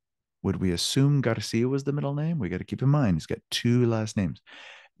Ángel, would we assume Garcia was the middle name? We got to keep in mind he's got two last names.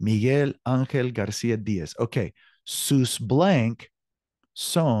 Miguel Ángel Garcia Díaz. Okay, sus blank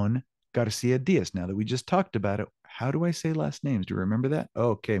son Garcia Díaz. Now that we just talked about it, how do I say last names? Do you remember that?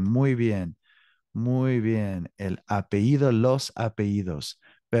 Okay, muy bien. Muy bien. El apellido, los apellidos.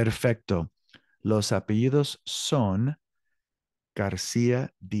 Perfecto. Los apellidos son Garcia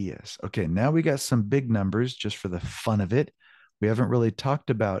Diaz. Okay, now we got some big numbers just for the fun of it. We haven't really talked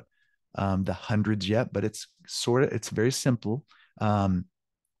about the hundreds yet, but it's very simple.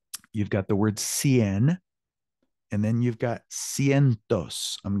 You've got the word cien, and then you've got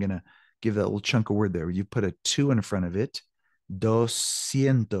cientos. I'm going to give that little chunk of word there. You put a 2 in front of it.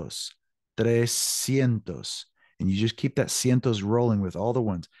 Doscientos, trescientos. And you just keep that cientos rolling with all the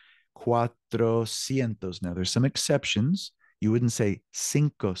ones. Cuatrocientos. Now, there's some exceptions. You wouldn't say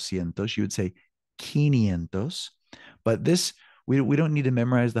cincocientos. You would say quinientos. But this, we don't need to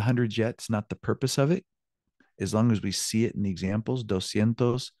memorize the hundreds yet. It's not the purpose of it. As long as we see it in the examples,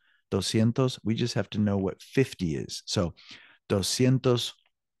 doscientos, we just have to know what 50 is. So doscientos,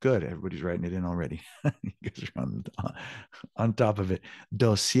 good. Everybody's writing it in already. You guys are on top of it.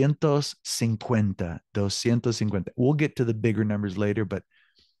 250. We'll get to the bigger numbers later, but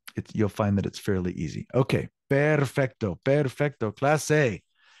you'll find that it's fairly easy. Okay, perfecto. Clase.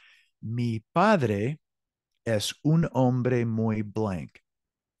 Mi padre es un hombre muy blank.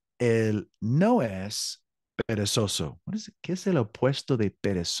 Él no es perezoso. ¿Qué es el opuesto de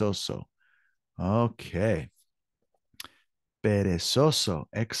perezoso? Ok. Perezoso.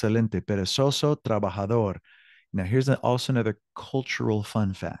 Excelente. Perezoso, trabajador. Now, here's also another cultural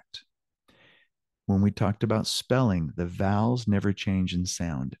fun fact. When we talked about spelling, the vowels never change in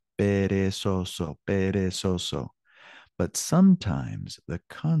sound. Perezoso, perezoso. But sometimes the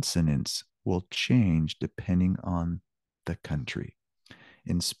consonants will change depending on the country.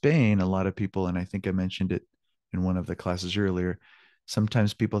 In Spain, a lot of people, and I think I mentioned it in one of the classes earlier,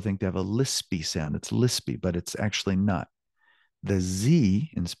 sometimes people think they have a lispy sound. It's lispy, but it's actually not. The Z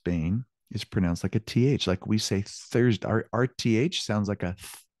in Spain is pronounced like a TH, like we say Thursday. Our TH sounds like a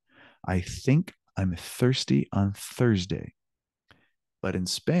I think I'm thirsty on Thursday. But in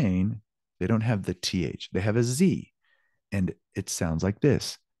Spain, they don't have the TH. They have a Z, and it sounds like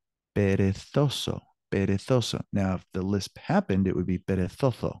this. Perezoso, perezoso. Now, if the lisp happened, it would be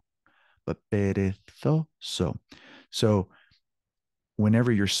perezoso, but perezoso. So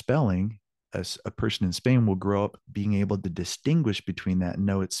whenever you're spelling, a person in Spain will grow up being able to distinguish between that and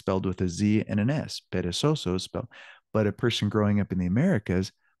know it's spelled with a Z and an S. Perezoso is spelled. But a person growing up in the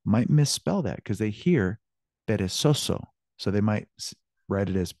Americas might misspell that because they hear perezoso. So they might write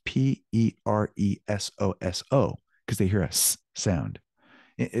it as Peresoso because they hear a S sound.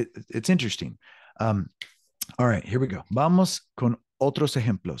 It's interesting. All right, here we go. Vamos con otros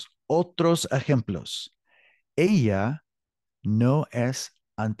ejemplos. Ella no es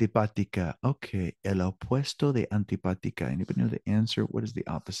antipática. Okay, el opuesto de antipática. Anybody know the answer? What is the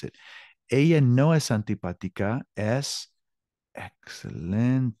opposite? Ella no es antipática. Es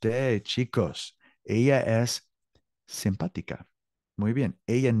excelente, chicos. Ella es simpática. Muy bien.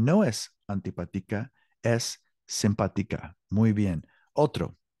 Ella no es antipática. Es simpática. Muy bien.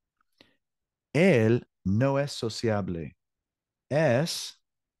 Otro. Él no es sociable.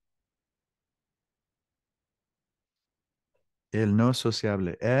 Él no es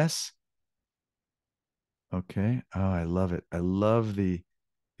sociable. Okay. Oh, I love it. I love the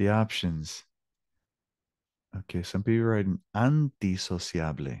options. Okay, some people are writing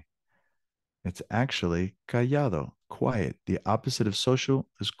antisociable. It's actually callado, quiet. The opposite of social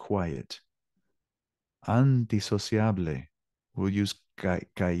is quiet. Antisociable. We'll use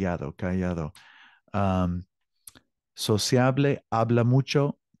callado. Sociable habla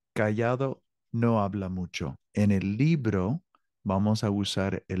mucho, callado no habla mucho. En el libro vamos a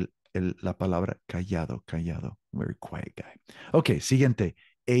usar la palabra callado. Very quiet guy. Ok, siguiente.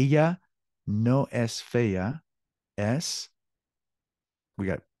 Ella no es fea, we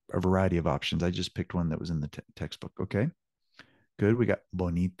got a variety of options. I just picked one that was in the textbook. Okay, good. We got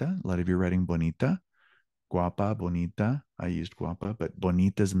bonita. A lot of you are writing bonita. Guapa, bonita. I used guapa, but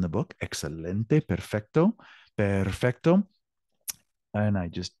bonita is in the book. Excelente, perfecto. And I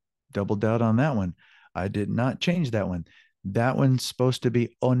just doubled out on that one. I did not change that one. That one's supposed to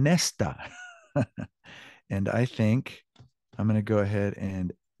be honesta. And I think I'm going to go ahead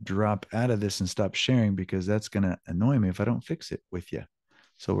and drop out of this and stop sharing because that's going to annoy me if I don't fix it with you.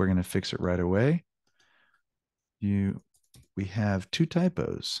 So we're going to fix it right away. We have 2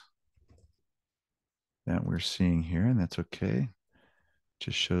 typos that we're seeing here, and that's okay.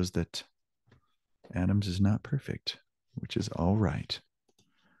 Just shows that Adams is not perfect, which is all right.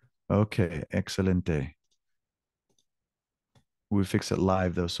 Okay, excelente. We fix it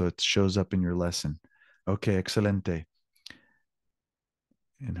live though, so it shows up in your lesson. Okay, excelente.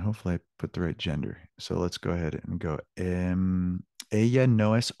 And hopefully I put the right gender. So let's go ahead and go. Ella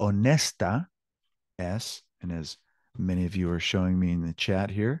no es honesta. And as many of you are showing me in the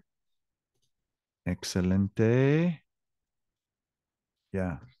chat here. Excelente.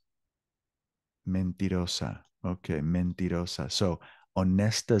 Yeah. Mentirosa. Okay, mentirosa. So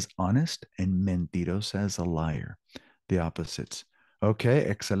Honesta is honest, and mentirosa is a liar. The opposites. Okay,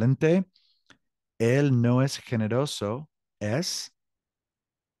 excelente. Él no es generoso, es.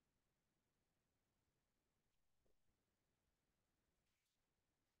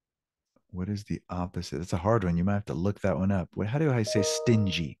 What is the opposite? It's a hard one. You might have to look that one up. How do I say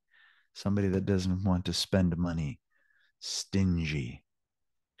stingy? Somebody that doesn't want to spend money. Stingy.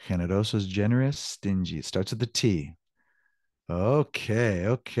 Generoso is generous, stingy. It starts with the T. Okay,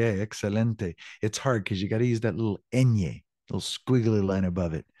 excelente. It's hard because you got to use that little ñ, little squiggly line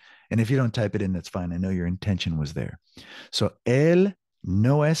above it. And if you don't type it in, that's fine. I know your intention was there. So, él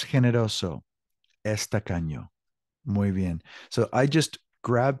no es generoso, es tacaño. Muy bien. So I just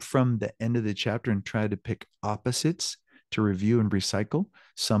grabbed from the end of the chapter and tried to pick opposites to review and recycle.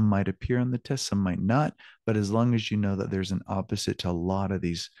 Some might appear on the test, some might not. But as long as you know that there's an opposite to a lot of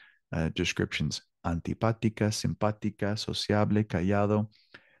these descriptions: antipática, simpática, sociable, callado,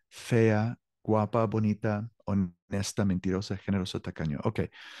 fea, guapa, bonita, honesta, mentirosa, generosa, tacaño. Okay.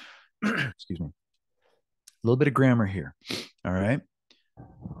 Excuse me. A little bit of grammar here. All right.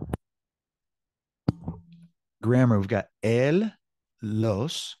 Grammar, we've got el,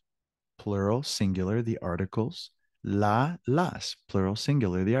 los, plural, singular, the articles, las, plural,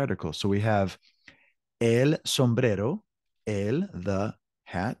 singular, the articles. So we have el sombrero, the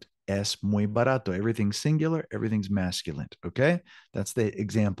hat, es muy barato. Everything's singular, everything's masculine, okay? That's the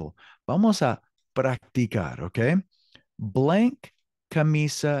example. Vamos a practicar, okay? Blank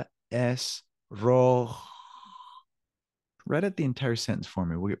camisa es rojo. Write out the entire sentence for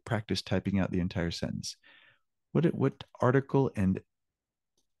me. We'll get practice typing out the entire sentence. What article and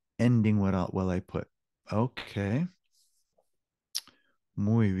ending will I put? Okay.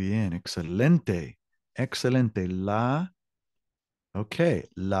 Muy bien. Excelente. Excelente. La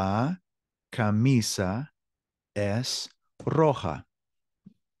camisa es roja.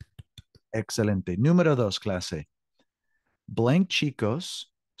 Excelente. Número 2, clase. Blank chicos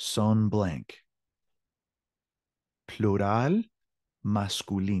son blank. Plural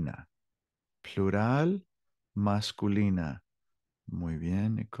masculina. Plural masculina. Muy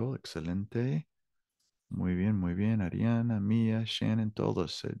bien, Nicole. Excelente. Muy bien. Ariana, Mía, Shannon,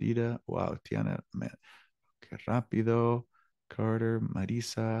 todos. Edita. Wow, Tiana. Man. Qué rápido. Carter,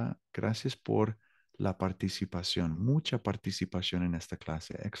 Marisa. Gracias por la participación. Mucha participación en esta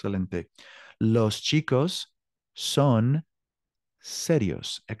clase. Excelente. Los chicos son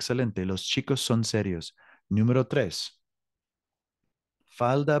serios. Excelente. Los chicos son serios. Número 3.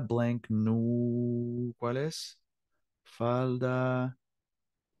 Falda blank. No. ¿Cuál es? Falda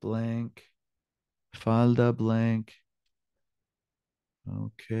blank. Falda blank.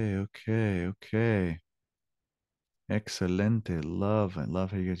 Okay. Excelente. I love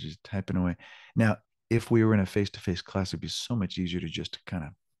how you guys are just typing away. Now, if we were in a face-to-face class, it'd be so much easier to just kind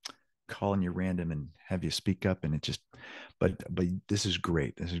of call on you random and have you speak up, and it just, but this is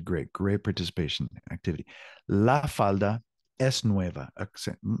great. This is great. Great participation activity. La falda es nueva.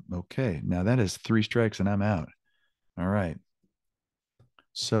 Okay. Now that is 3 strikes and I'm out. All right.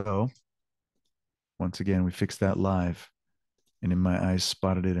 So once again, we fixed that live. And in my eyes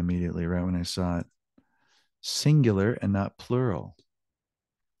spotted it immediately right when I saw it. Singular and not plural.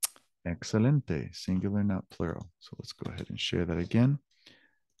 Excelente. Singular, not plural. So let's go ahead and share that again.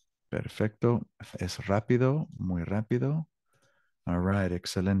 Perfecto. Es rápido. Muy rápido. All right.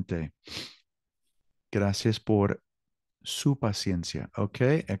 Excelente. Gracias por su paciencia.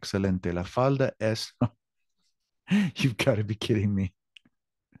 Okay. Excelente. La falda es. You've got to be kidding me.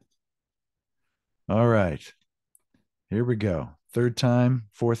 All right. Here we go. 3rd time,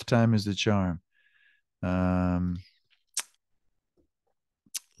 4th time is the charm. Let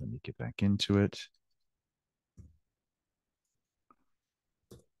me get back into it.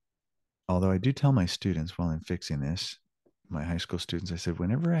 Although I do tell my students while I'm fixing this, my high school students, I said,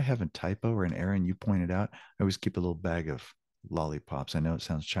 whenever I have a typo or an error and you point it out, I always keep a little bag of lollipops. I know it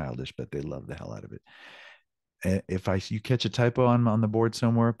sounds childish, but they love the hell out of it. If you catch a typo on the board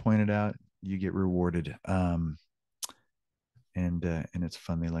somewhere, point it out, you get rewarded. And it's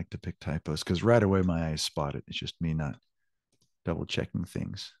fun. They like to pick typos because right away my eyes spot it. It's just me not double checking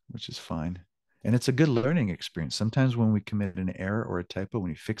things, which is fine. And it's a good learning experience. Sometimes when we commit an error or a typo,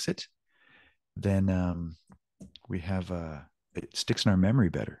 when we fix it, then we have it sticks in our memory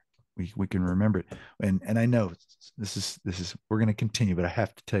better. We can remember it. And I know this is we're going to continue, but I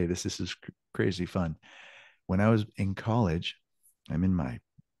have to tell you this is crazy fun. When I was in college, I'm in my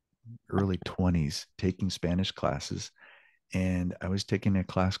early 20s taking Spanish classes, and I was taking a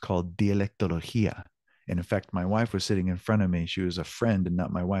class called Dialectología. And in fact, my wife was sitting in front of me. She was a friend and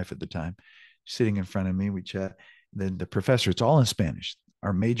not my wife at the time. Sitting in front of me, we chat. the professor, it's all in Spanish.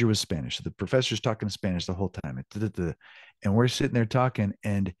 Our major was Spanish. So the professor's talking Spanish the whole time. And we're sitting there talking,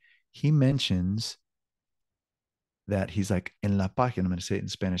 and he mentions that he's like, en la página, I'm going to say it in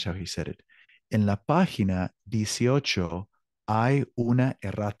Spanish how he said it. En la página 18 hay una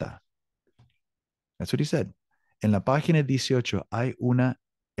errata. That's what he said. En la página 18 hay una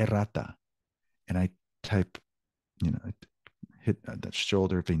errata. And I type, hit that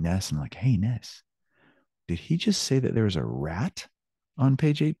shoulder of Ness and like, hey, Ness, did he just say that there was a rat on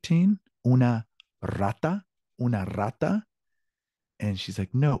page 18? Una rata? Una rata? And she's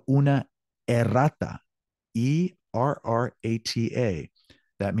like, no, una errata. ERRATA.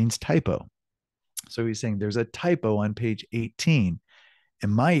 That means typo. So he's saying there's a typo on page 18.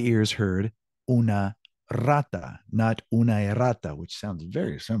 And my ears heard una rata, not una errata, which sounds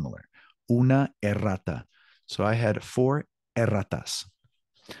very similar. Una errata. So I had 4 erratas.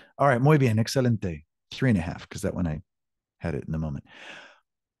 All right, muy bien, excelente. 3.5, because that one I had it in a moment.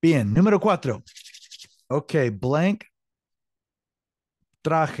 Bien, número 4. Okay, blank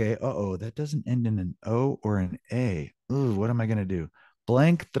traje. Uh-oh, that doesn't end in an O or an A. Ooh, what am I going to do?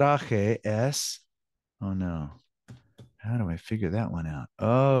 Blank traje es, oh no. How do I figure that one out?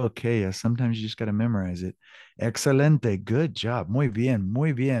 Oh, okay, yeah, sometimes you just got to memorize it. Excelente, good job. Muy bien,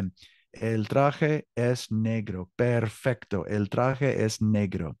 muy bien. El traje es negro. Perfecto. El traje es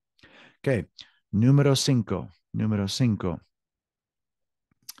negro. Okay, número 5. Número 5.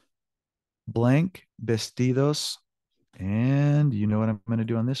 Blank vestidos. And you know what I'm going to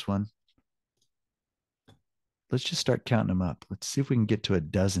do on this one? Let's just start counting them up. Let's see if we can get to a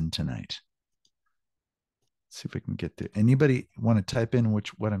dozen tonight. Let's see if we can get there. Anybody want to type in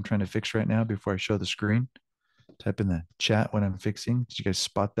what I'm trying to fix right now before I show the screen? Type in the chat what I'm fixing. Did you guys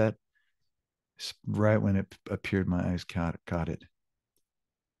spot that? Right when it appeared, my eyes caught it.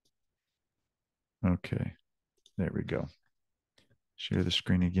 Okay, there we go. Share the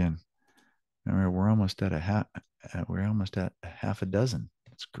screen again. Remember, we're almost at half a dozen.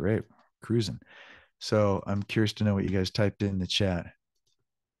 That's great. We're cruising. So I'm curious to know what you guys typed in the chat.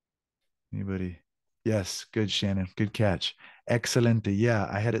 Anybody? Yes, good, Shannon. Good catch. Excelente. Yeah,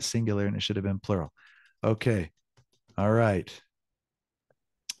 I had it singular and it should have been plural. Okay. All right.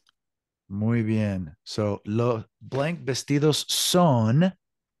 Muy bien. So, los blank vestidos son.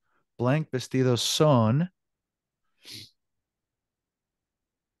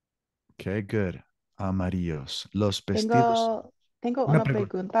 Okay, good. Amarillos. Los vestidos. Tengo Una una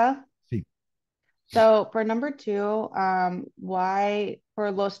pregunta. Sí. So for number 2, why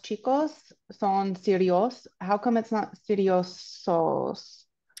for los chicos son serios? How come it's not seriosos?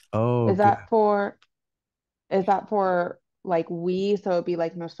 Oh, Is good. that for like we, so it'd be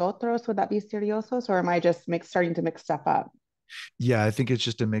like nosotros, would that be seriosos, or am I just starting to mix stuff up? Yeah, I think it's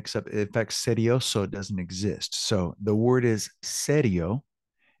just a mix up. In fact, serioso doesn't exist. So the word is serio.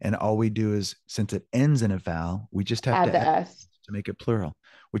 And all we do is, since it ends in a vowel, we just have Add to the add S. to make it plural,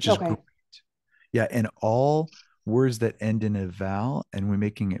 which is Okay. great. Yeah, and all words that end in a vowel and we're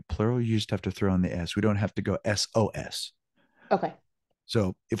making it plural, you just have to throw in the S. We don't have to go SOS. Okay.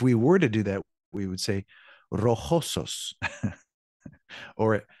 So if we were to do that, we would say rojosos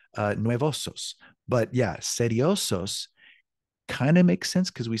or nuevosos. But yeah, seriosos kind of makes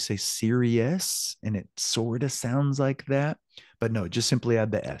sense because we say serious and it sort of sounds like that. But no, just simply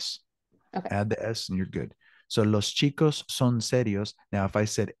add the S. Okay. Add the S and you're good. So los chicos son serios. Now, if I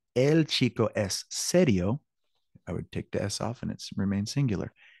said el chico es serio, I would take the S off and it's remain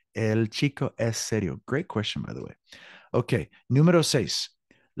singular. El chico es serio. Great question, by the way. Okay, número 6.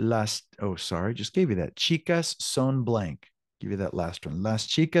 Just gave you that. Chicas son blank. Give you that last one. Las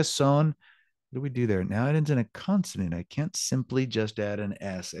chicas son, what do we do there? Now it ends in a consonant. I can't simply just add an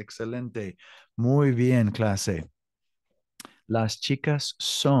S. Excelente. Muy bien, clase. Las chicas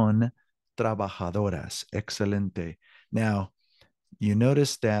son trabajadoras. Excelente. Now, you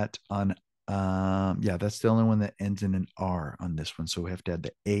notice that on, that's the only one that ends in an R on this one. So we have to add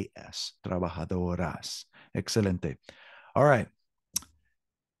the AS. Trabajadoras. Excelente. All right.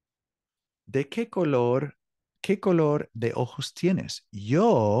 ¿De qué color de ojos tienes?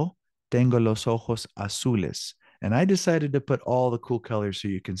 Yo tengo los ojos azules. And I decided to put all the cool colors so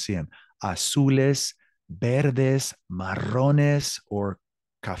you can see them. Azules, verdes, marrones, or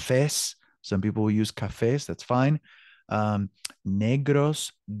cafés. Some people will use cafés. That's fine.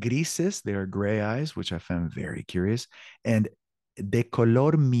 Negros, grises. They are gray eyes, which I found very curious. And de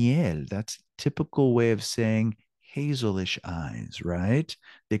color miel. That's a typical way of saying hazelish eyes, right?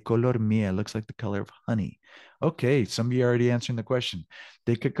 De color miel looks like the color of honey. Okay, some of you are already answering the question.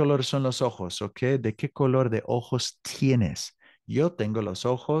 ¿De qué color son los ojos? Okay, ¿de qué color de ojos tienes? Yo tengo los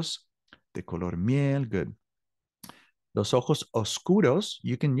ojos de color miel. Good. Los ojos oscuros,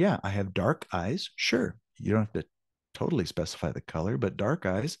 you can, yeah, I have dark eyes. Sure. You don't have to totally specify the color, but dark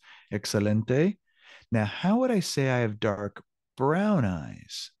eyes. Excelente. Now, how would I say I have dark brown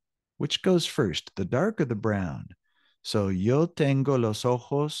eyes? Which goes first, the dark or the brown? So yo tengo los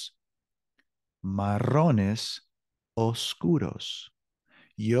ojos marrones oscuros.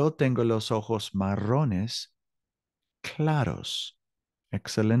 Yo tengo los ojos marrones claros.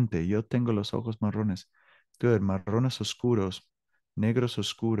 Excelente. Yo tengo los ojos marrones. Good. Marrones oscuros. Negros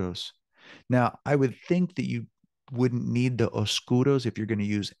oscuros. Now, I would think that you wouldn't need the oscuros if you're going to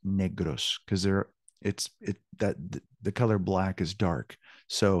use negros because the color black is dark.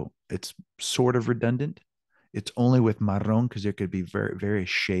 So it's sort of redundant. It's only with marrón because there could be various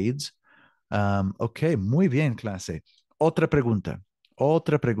shades. Ok, muy bien, clase. Otra pregunta.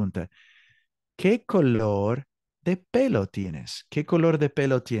 Otra pregunta. ¿Qué color de pelo tienes? ¿Qué color de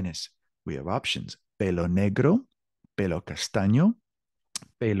pelo tienes? We have options. Pelo negro, pelo castaño,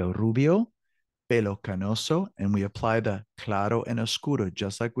 pelo rubio, pelo canoso, and we apply the claro and oscuro,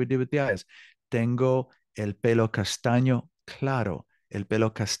 just like we did with the eyes. Tengo el pelo castaño claro, el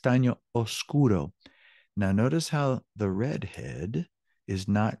pelo castaño oscuro. Now notice how the redhead is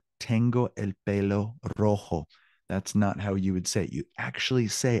not tengo el pelo rojo. That's not how you would say it. You actually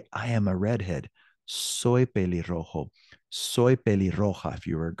say, I am a redhead. Soy pelirrojo. Soy pelirroja if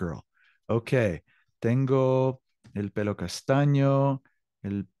you were a girl. Okay. Tengo el pelo castaño,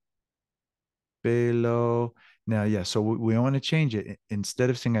 el pelo. Now, yeah, so we want to change it. Instead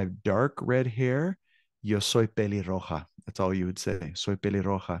of saying I have dark red hair, yo soy pelirroja. That's all you would say. Soy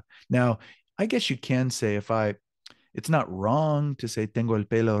pelirroja. Now, I guess you can say it's not wrong to say tengo el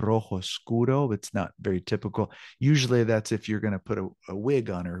pelo rojo oscuro. It's not very typical. Usually that's if you're going to put a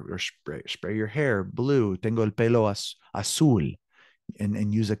wig on or spray your hair blue. Tengo el pelo azul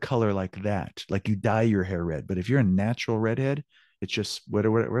and use a color like that. Like you dye your hair red. But if you're a natural redhead, it's just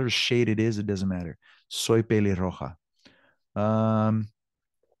whatever shade it is, it doesn't matter. Soy pelirroja.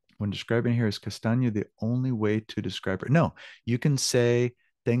 When describing here as castaño, the only way to describe her. No, you can say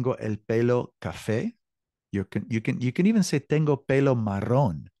tengo el pelo café. You can even say tengo pelo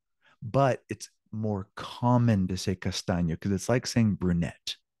marrón, but it's more common to say castaño because it's like saying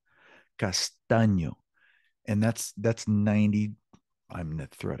brunette. Castaño. And that's 90. I'm going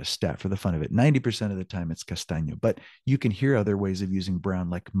to throw out a stat for the fun of it. 90% of the time it's castaño, but you can hear other ways of using brown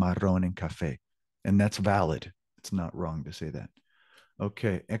like marrón and café. And that's valid. It's not wrong to say that.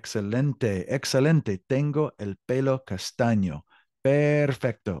 Okay, excelente, excelente. Tengo el pelo castaño.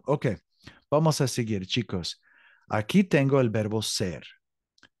 Perfecto. Ok, vamos a seguir, chicos. Aquí tengo el verbo ser.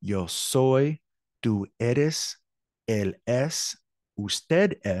 Yo soy, tú eres, él es,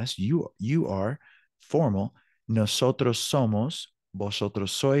 usted es, you are, formal. Nosotros somos,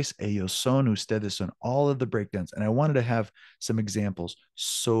 vosotros sois, ellos son, ustedes son, all of the breakdowns. And I wanted to have some examples.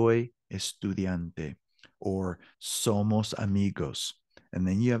 Soy estudiante or somos amigos. And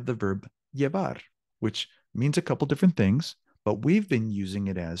then you have the verb llevar, which means a couple different things, but we've been using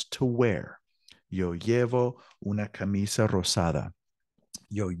it as to wear. Yo llevo una camisa rosada.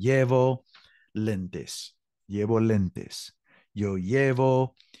 Yo llevo lentes. Llevo lentes. Yo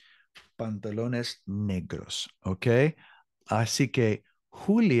llevo pantalones negros. ¿Ok? Así que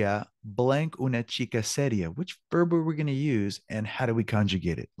Julia blank una chica seria. Which verb are we going to use and how do we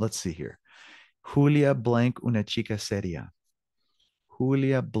conjugate it? Let's see here. Julia blank una chica seria.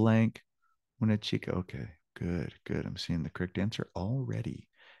 Julia blank una chica. Okay, good, good. I'm seeing the correct answer already.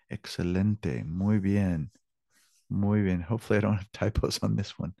 Excelente. Muy bien. Muy bien. Hopefully I don't have typos on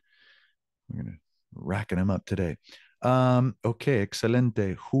this one. We're going to racking them up today. Okay,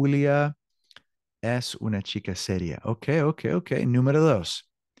 excelente. Julia es una chica seria. Okay, okay, okay. Número dos.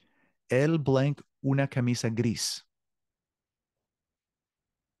 El blank una camisa gris.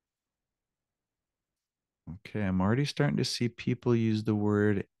 Okay, I'm already starting to see people use the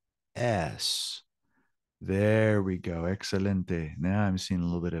word es. There we go. Excelente. Now I'm seeing a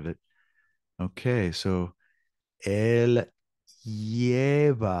little bit of it. Okay, so él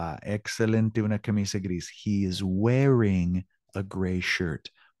lleva, excelente, una camisa gris. He is wearing a gray shirt,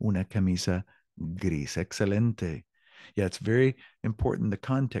 una camisa gris. Excelente. Yeah, it's very important the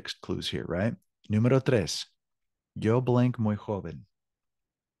context clues here, right? Número tres. Yo blank muy joven.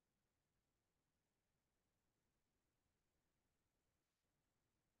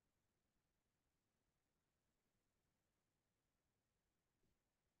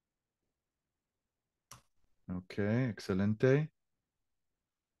 Okay, excelente.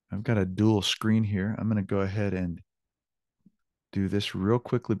 I've got a dual screen here. I'm going to go ahead and do this real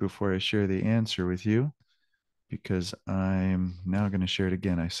quickly before I share the answer with you because I'm now going to share it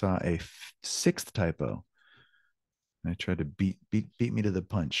again. I saw a sixth typo. I try to beat me to the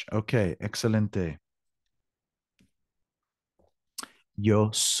punch. Okay, excelente.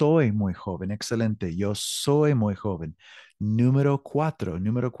 Yo soy muy joven. Excelente. Yo soy muy joven. Número cuatro.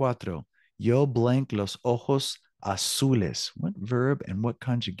 Yo blank los ojos azules. What verb and what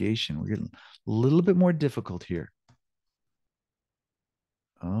conjugation? We're getting a little bit more difficult here.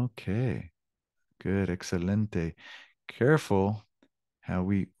 Okay, good. Excelente. Careful how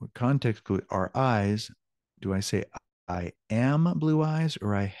we context our eyes. Do I say I am blue eyes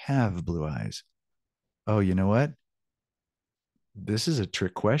or I have blue eyes? Oh, you know what? This is a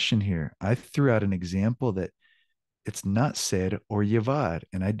trick question here. I threw out an example that it's not said or llevar,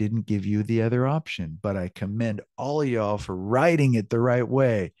 and I didn't give you the other option, but I commend all of y'all for writing it the right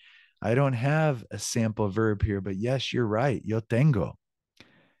way. I don't have a sample verb here, but yes, you're right. Yo tengo.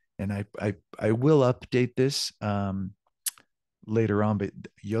 And I will update this later on, but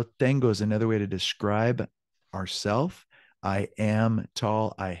yo tengo is another way to describe ourself. I am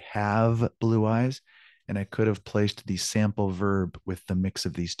tall. I have blue eyes. And I could have placed the sample verb with the mix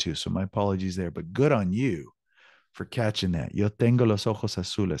of these two. So my apologies there, but good on you for catching that. Yo tengo los ojos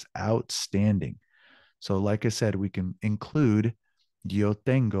azules. Outstanding. So like I said, we can include yo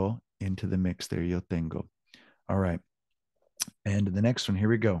tengo into the mix there. Yo tengo. All right. And the next one, here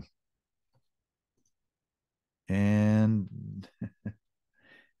we go. And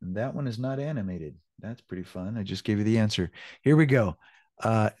that one is not animated. That's pretty fun. I just gave you the answer. Here we go.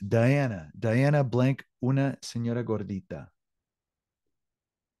 Diana blank una señora gordita.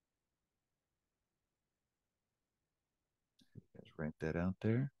 Let's write that out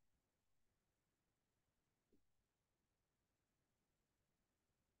there.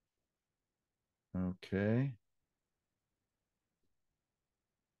 Okay.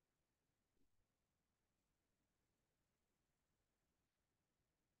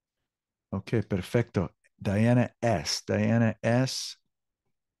 Okay, perfecto. Diana S. Diana S.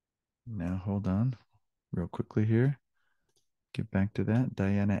 Now hold on real quickly here. Get back to that.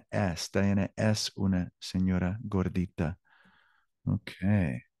 Diana S. Diana S. Una señora gordita.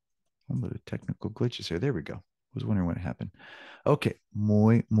 Okay. A little bit of technical glitches here. There we go. I was wondering what happened. Okay.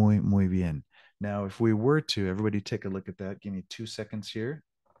 Muy bien. Now, if we were to, everybody take a look at that. Give me 2 seconds here.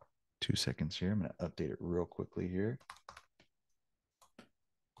 2 seconds here. I'm going to update it real quickly here.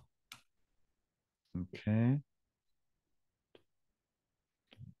 Okay.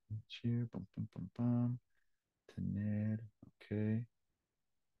 Here. Bum, bum, bum, bum. Tener. Okay.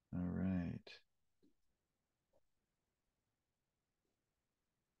 All right.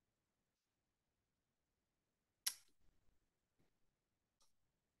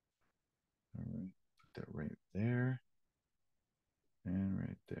 All right. Put that right there. And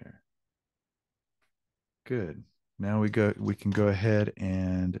right there. Good. Now we can go ahead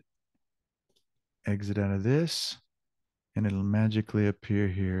and exit out of this and it'll magically appear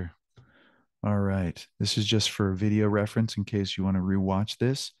here. All right. This is just for video reference in case you want to rewatch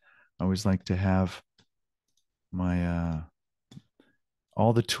this. I always like to have my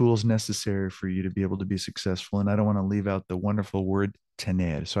all the tools necessary for you to be able to be successful. And I don't want to leave out the wonderful word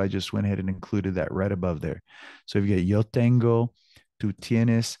tener. So I just went ahead and included that right above there. So if you get yo tengo, tú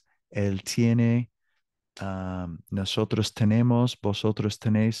tienes, él tiene, nosotros tenemos, vosotros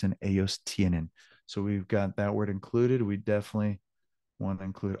tenéis, and ellos tienen. So we've got that word included. We definitely want to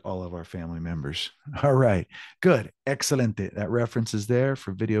include all of our family members. All right, good, excelente. That reference is there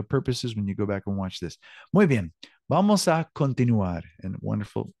for video purposes when you go back and watch this. Muy bien, vamos a continuar. And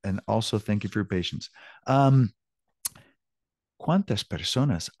wonderful, and also thank you for your patience. ¿Cuántas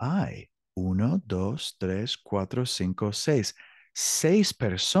personas hay? 1, 2, 3, 4, 5, 6. 6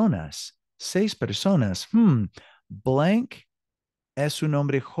 personas. 6 personas. Blank es un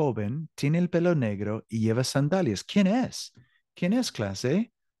hombre joven, tiene el pelo negro y lleva sandalias. ¿Quién es? ¿Quién es,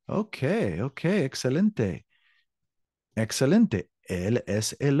 clase? Ok, excelente. Excelente. Él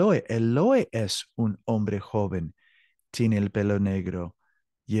es Eloy. Eloy es un hombre joven, tiene el pelo negro,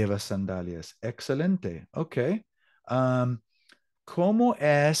 lleva sandalias. Excelente. Ok. ¿Cómo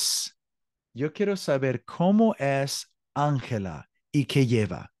es? Yo quiero saber cómo es Ángela y qué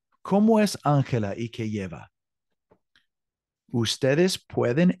lleva. ¿Cómo es Ángela y qué lleva? Ustedes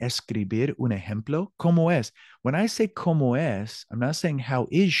pueden escribir un ejemplo. ¿Cómo es? When I say cómo es, I'm not saying how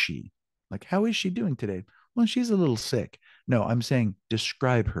is she? Like, how is she doing today? Well, she's a little sick. No, I'm saying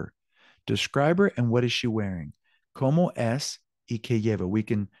describe her. Describe her and what is she wearing? ¿Cómo es y qué lleva? We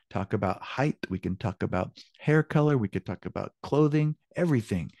can talk about height. We can talk about hair color. We could talk about clothing,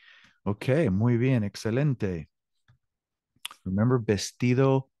 everything. Okay, muy bien, excelente. Remember,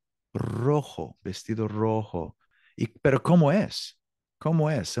 vestido rojo, vestido rojo. Pero ¿cómo es? ¿Cómo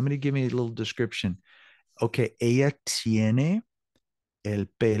es? Somebody give me a little description. Ok, ella tiene el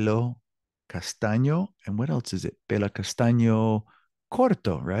pelo castaño. And what else is it? Pelo castaño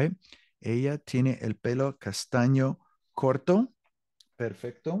corto, right? Ella tiene el pelo castaño corto.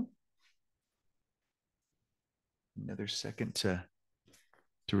 Perfecto. Another second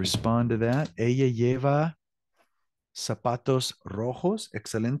to respond to that. Ella lleva zapatos rojos.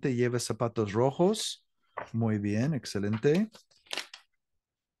 Excelente. Lleva zapatos rojos. Muy bien. Excelente.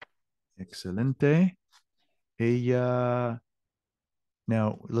 Excelente. Ella.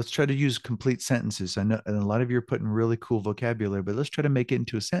 Now, let's try to use complete sentences. I know and a lot of you are putting really cool vocabulary, but let's try to make it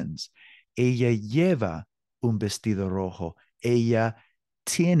into a sentence. Ella lleva un vestido rojo. Ella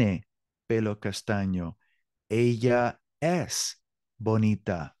tiene pelo castaño. Ella es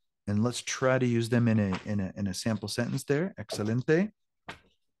bonita. And let's try to use them in a sample sentence there. Excelente.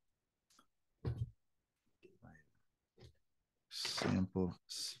 Sample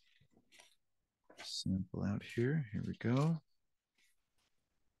out here. Here we go.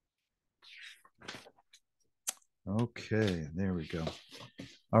 Okay, there we go.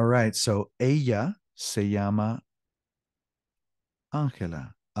 All right, so ella se llama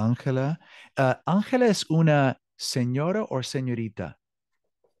Ángela. Ángela. Ángela es una señora o señorita?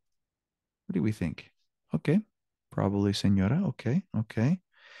 What do we think? Okay, probably señora. Okay, okay.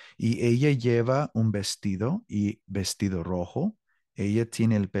 Y ella lleva un vestido y vestido rojo. Ella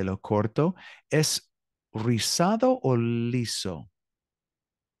tiene el pelo corto. ¿Es rizado o liso?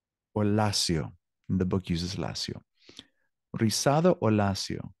 O lacio. The book uses lacio. Rizado o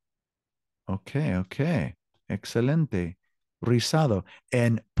lacio. Okay, okay. Excelente. Rizado.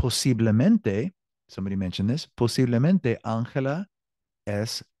 And posiblemente, somebody mentioned this, posiblemente Ángela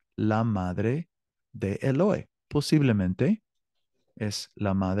es la madre de Eloy. Posiblemente es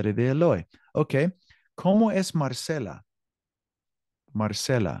la madre de Eloy. Ok. ¿Cómo es Marcela?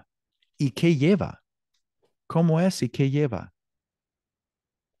 Marcela. ¿Y qué lleva? ¿Cómo es y qué lleva?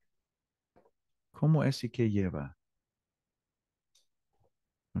 ¿Cómo es y qué lleva?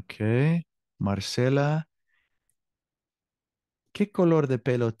 Ok. Marcela. ¿Qué color de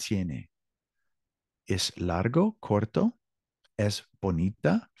pelo tiene? ¿Es largo, corto? ¿Es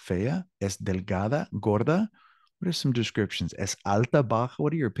bonita, fea? ¿Es delgada, gorda? What are some descriptions? ¿Es alta, baja?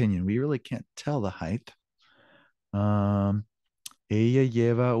 What are your opinion? We really can't tell the height. Ella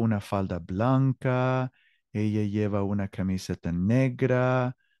lleva una falda blanca. Ella lleva una camiseta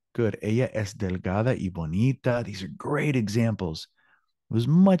negra. Good. Ella es delgada y bonita. These are great examples. I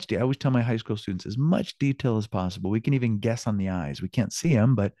always tell my high school students, as much detail as possible. We can even guess on the eyes. We can't see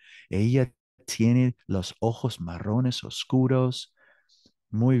them, but ella tiene los ojos marrones oscuros.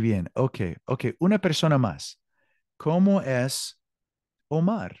 Muy bien. Ok, ok. Una persona más. ¿Cómo es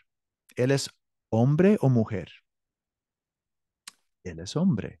Omar? ¿Él es hombre o mujer? Él es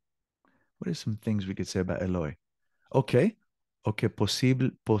hombre. What are some things we could say about Eloy? Ok, ok,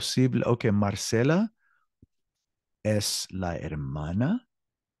 posible. Ok, Marcela es la hermana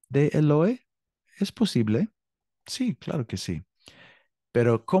de Eloy. ¿Es posible? Sí, claro que sí.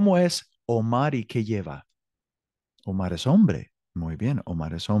 Pero ¿cómo es Omar y qué lleva? Omar es hombre. Muy bien,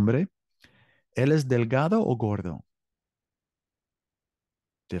 Omar es hombre. ¿Él es delgado o gordo?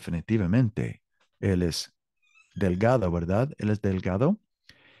 Definitivamente. Él es delgado, ¿verdad? Él es delgado.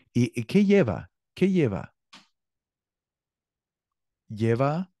 ¿Y qué lleva? ¿Qué lleva?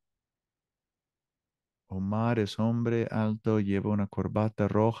 Lleva, Omar es hombre alto, lleva una corbata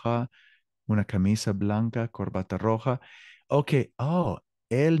roja, una camisa blanca, corbata roja. Ok, oh,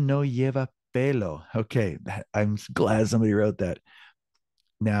 él no lleva pelo. Okay, I'm glad somebody wrote that.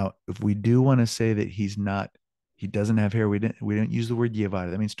 Now, if we do want to say that he doesn't have hair, we don't use the word llevar.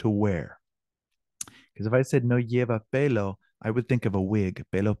 That means to wear. Because if I said no lleva pelo, I would think of a wig,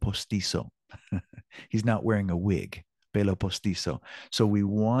 pelo postizo. He's not wearing a wig, pelo postizo. So we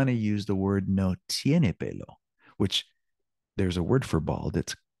want to use the word no tiene pelo, which there's a word for bald.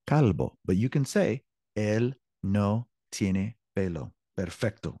 It's calvo, but you can say él no tiene pelo.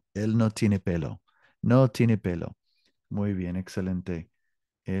 Perfecto. Él no tiene pelo. No tiene pelo. Muy bien, excelente.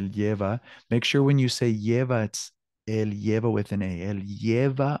 Él lleva. Make sure when you say lleva, it's él lleva with an A. Él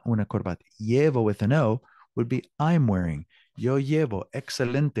lleva una corbata. Llevo with an O would be I'm wearing. Yo llevo.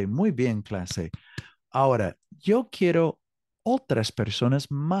 Excelente. Muy bien, clase. Ahora, yo quiero otras personas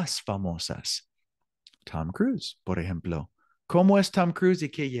más famosas. Tom Cruise, por ejemplo. ¿Cómo es Tom Cruise y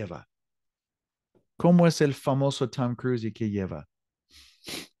qué lleva? ¿Cómo es el famoso Tom Cruise y qué lleva?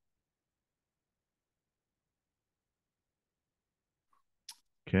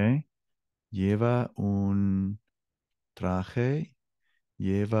 Ok. Traje,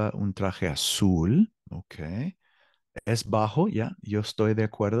 lleva un traje azul. Ok. Es bajo, ya, yo estoy de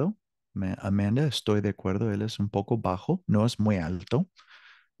acuerdo. Amanda, estoy de acuerdo. Él es un poco bajo, no es muy alto.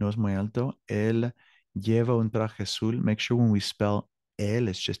 No es muy alto. Él lleva un traje azul. Make sure when we spell él,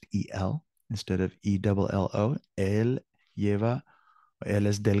 it's just E-L instead of E-double-L-O. Él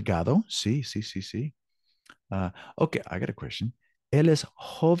es delgado. Sí, sí, sí, sí. Okay, I got a question. ¿Él es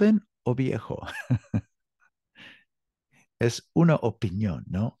joven o viejo? Es una opinión,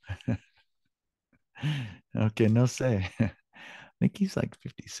 ¿no? Okay, no sé. I think he's like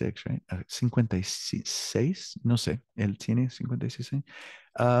 56, right? 56, no sé. Él tiene 56 años.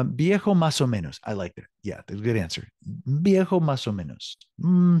 Viejo más o menos. I like that. Yeah, that's a good answer. Viejo más o menos.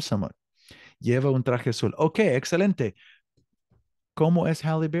 Somewhat. Lleva un traje azul. Ok, excelente. ¿Cómo es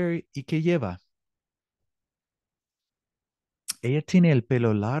Halle Berry y qué lleva? ¿Ella tiene el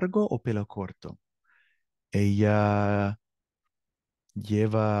pelo largo o pelo corto? ¿Ella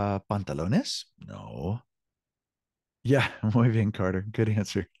lleva pantalones? No. Yeah, muy bien, Carter. Good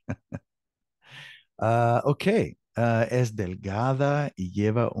answer. Ok, es delgada y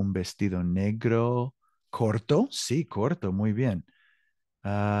lleva un vestido negro corto. Sí, corto, muy bien.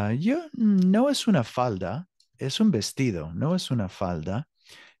 No es una falda, es un vestido, no es una falda,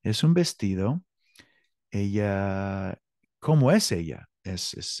 es un vestido. Ella, ¿cómo es ella?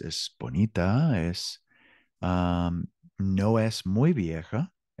 Es bonita, am, no es muy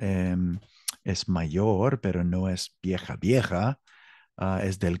vieja, es mayor, pero no es vieja, vieja.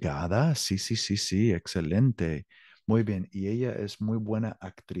 Es delgada, sí, sí, sí, sí, excelente. Muy bien, y ella es muy buena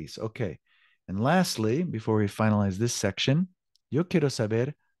actriz. Okay, and lastly, before we finalize this section, yo quiero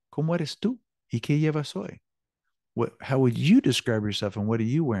saber cómo eres tú y qué llevas hoy. How would you describe yourself and what are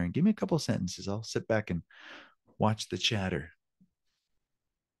you wearing? Give me a couple sentences. I'll sit back and watch the chatter.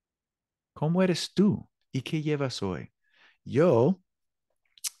 ¿Cómo eres tú y qué llevas hoy? Yo,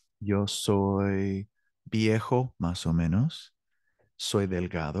 yo soy viejo, más o menos. Soy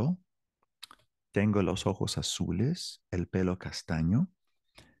delgado. Tengo los ojos azules, el pelo castaño.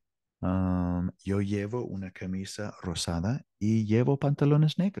 Yo llevo una camisa rosada y llevo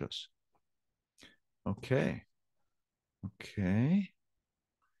pantalones negros. Ok, ok.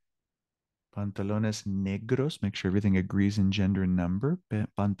 Pantalones negros. Make sure everything agrees in gender and number.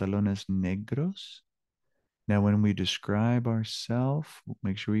 Pantalones negros. Now, when we describe ourselves,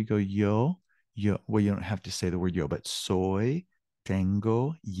 make sure we go yo, yo. Well, you don't have to say the word yo, but soy,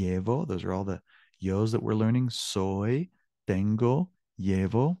 tengo, llevo. Those are all the yos that we're learning. Soy, tengo,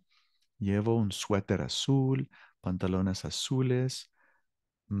 llevo. Llevo un suéter azul, pantalones azules.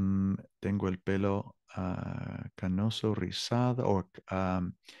 Tengo el pelo canoso, rizado, or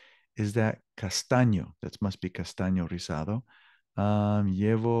is that castaño? That must be castaño rizado.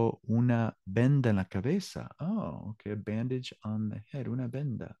 Llevo una venda en la cabeza. Oh, okay. Bandage on the head, una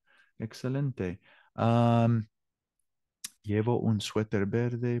venda. Excelente. Llevo un suéter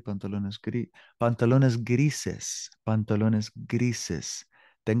verde, pantalones grises, pantalones grises.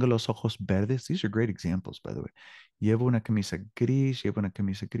 Tengo los ojos verdes. These are great examples, by the way. Llevo una camisa gris,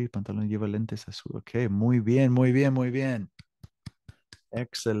 pantalón, llevo lentes azul. Ok, muy bien, muy bien, muy bien.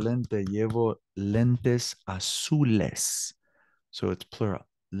 Excelente. Llevo lentes azules. So it's plural.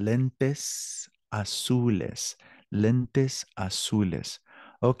 Lentes azules. Lentes azules.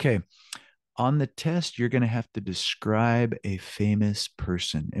 Okay. On the test, you're going to have to describe a famous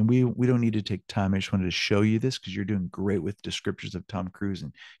person. And we don't need to take time. I just wanted to show you this because you're doing great with descriptors of Tom Cruise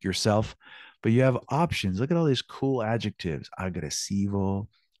and yourself. But you have options. Look at all these cool adjectives. Agresivo,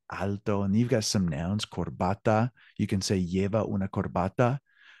 alto, and you've got some nouns. Corbata. You can say lleva una corbata,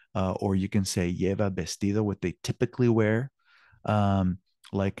 or you can say lleva vestido, what they typically wear. Um,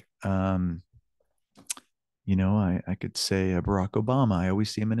 like I could say Barack Obama. I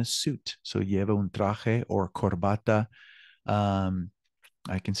always see him in a suit. So lleva un traje or corbata.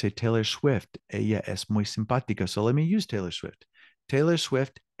 I can say Taylor Swift. Ella es muy simpática. So let me use Taylor Swift. Taylor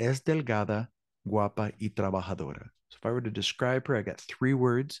Swift es delgada, guapa y trabajadora. So if I were to describe her, I got three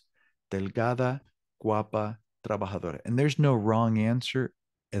words: delgada, guapa, trabajadora. And there's no wrong answer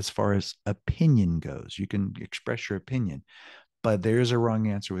as far as opinion goes. You can express your opinion, but there's a wrong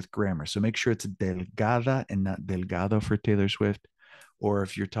answer with grammar. So make sure it's delgada and not delgado for Taylor Swift. Or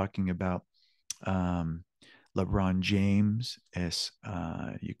if you're talking about LeBron James,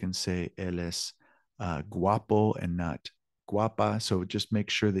 you can say él es guapo and not guapa. So just make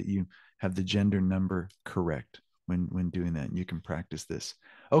sure that you have the gender number correct when doing that. And you can practice this.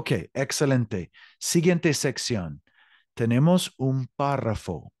 Okay, excelente. Siguiente sección. Tenemos un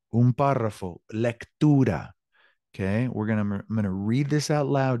párrafo, lectura. Okay, I'm gonna read this out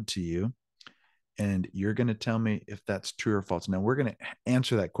loud to you, and you're gonna tell me if that's true or false. Now we're gonna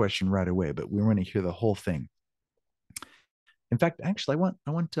answer that question right away, but we want to hear the whole thing. In fact, actually,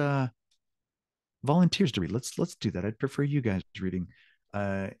 I want volunteers to read. Let's do that. I'd prefer you guys reading.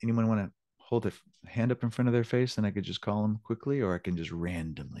 Anyone want to hold a hand up in front of their face and I could just call them quickly, or I can just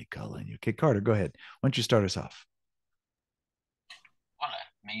randomly call on you. Okay, Carter, go ahead. Why don't you start us off? Hola,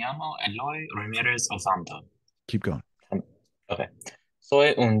 me llamo Eloy Ramírez Osando. Keep going. Okay.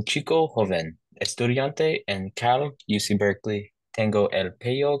 Soy un chico joven, estudiante en Cal UC Berkeley. Tengo el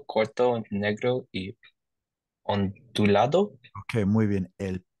pelo corto, negro y ondulado. Okay, muy bien.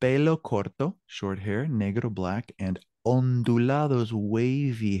 El pelo corto, short hair, negro, black, and ondulados,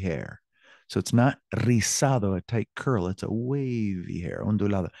 wavy hair. So it's not rizado, a tight curl. It's a wavy hair,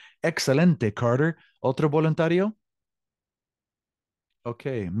 ondulado. Excelente, Carter. ¿Otro voluntario?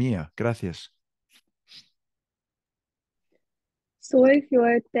 Okay, Mia, gracias. Soy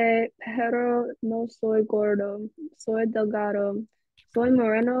fuerte, pero no soy gordo. Soy delgado. Soy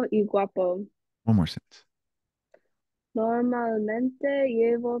moreno y guapo. One more sentence. Normalmente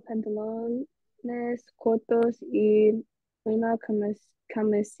llevo pantalones cortos y una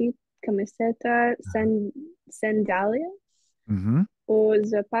camiseta, sandalias Mhm. o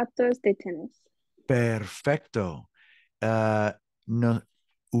zapatos de tenis. Perfecto. No,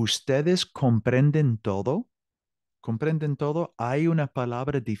 ¿ustedes comprenden todo? ¿Comprenden todo? ¿Hay una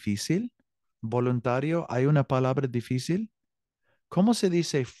palabra difícil? Voluntario, ¿hay una palabra difícil? ¿Cómo se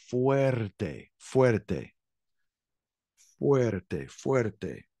dice fuerte? Fuerte. Fuerte,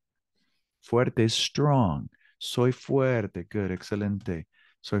 fuerte. Fuerte is strong. Soy fuerte. Good, excelente.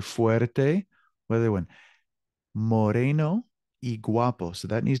 Soy fuerte. What other one? Moreno y guapo. So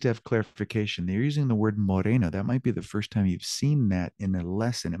that needs to have clarification. They're using the word moreno. That might be the first time you've seen that in a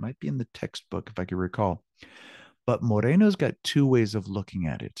lesson. It might be in the textbook, if I can recall. But moreno's got two ways of looking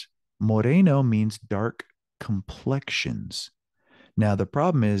at it. Moreno means dark complexions. Now the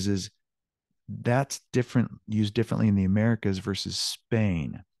problem is that's different, used differently in the Americas versus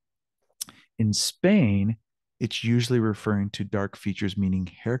Spain. In Spain, it's usually referring to dark features, meaning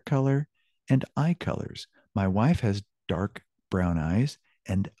hair color and eye colors. My wife has dark brown eyes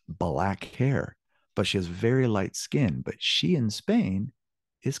and black hair, but she has very light skin. But she in Spain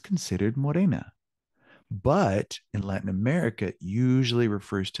is considered morena. But in Latin America, it usually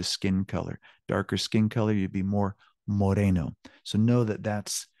refers to skin color. Darker skin color, you'd be more moreno. So know that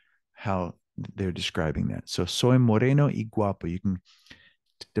that's how they're describing that. So soy moreno y guapo. You can,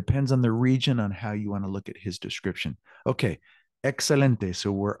 depends on the region on how you want to look at his description. Okay, excelente.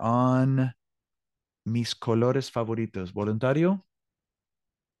 So we're on mis colores favoritos. Voluntario?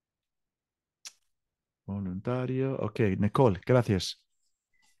 Voluntario. Okay, Nicole, gracias.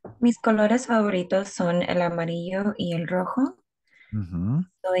 Mis colores favoritos son el amarillo y el rojo. Mm-hmm.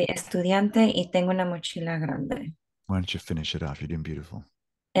 Soy estudiante y tengo una mochila grande. Why don't you finish it off? You're doing beautiful.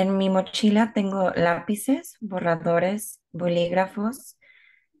 En mi mochila tengo lápices, borradores, bolígrafos,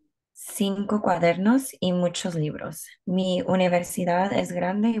 5 cuadernos y muchos libros. Mi universidad es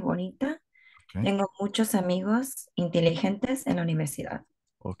grande y bonita. Okay. Tengo muchos amigos inteligentes en la universidad.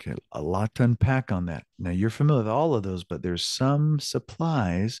 Okay, a lot to unpack on that. Now you're familiar with all of those, but there's some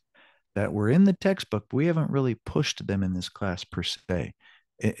supplies that were in the textbook, but we haven't really pushed them in this class per se,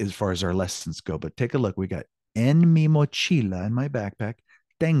 as far as our lessons go. But take a look. We got en mi mochila, in my backpack.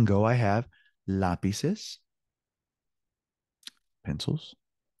 Tengo, I have lápices, pencils,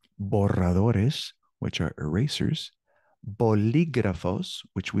 borradores, which are erasers, bolígrafos,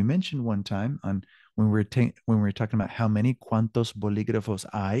 which we mentioned one time on when we were talking about how many cuantos bolígrafos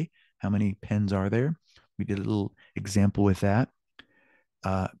hay, how many pens are there. We did a little example with that.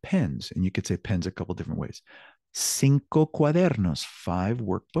 Pens, and you could say pens a couple different ways. 5 cuadernos, 5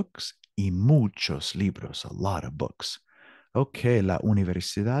 workbooks, y muchos libros, a lot of books. Okay, la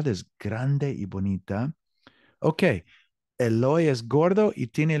universidad es grande y bonita. Okay, Eloy es gordo y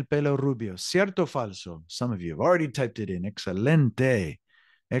tiene el pelo rubio. ¿Cierto o falso? Some of you have already typed it in. Excelente.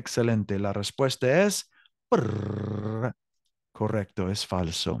 Excelente. La respuesta es correcto, es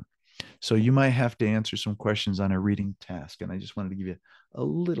falso. So you might have to answer some questions on a reading task. And I just wanted to give you a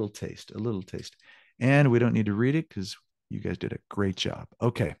little taste, a little taste. And we don't need to read it because you guys did a great job.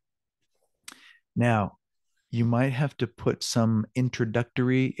 Okay. Now, you might have to put some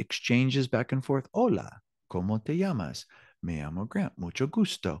introductory exchanges back and forth. Hola, ¿cómo te llamas? Me llamo Grant, mucho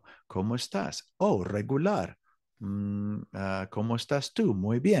gusto. ¿Cómo estás? Oh, regular. ¿Cómo estás tú?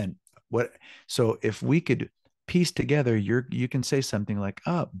 Muy bien. What? So if we could piece together, you can say something like,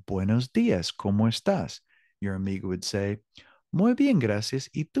 buenos días, ¿cómo estás? Your amigo would say, muy bien, gracias.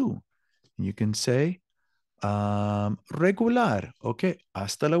 ¿Y tú? You can say, regular. Okay.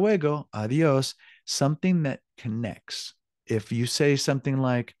 Hasta luego. Adios. Something that connects. If you say something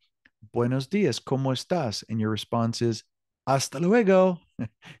like, buenos días, ¿cómo estás? And your response is, hasta luego.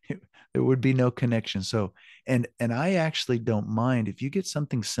 There would be no connection. So, and I actually don't mind if you get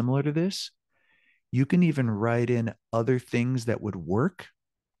something similar to this, you can even write in other things that would work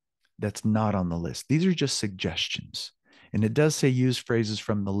that's not on the list. These are just suggestions. And it does say use phrases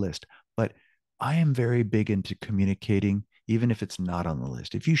from the list, but I am very big into communicating, even if it's not on the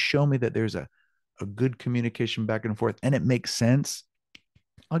list. If you show me that there's a good communication back and forth and it makes sense,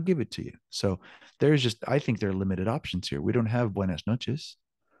 I'll give it to you. So there's just, I think there are limited options here. We don't have buenas noches.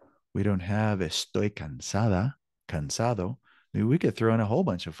 We don't have estoy cansada, cansado. I mean, we could throw in a whole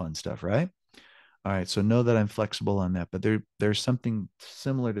bunch of fun stuff, right? All right. So know that I'm flexible on that, but there's something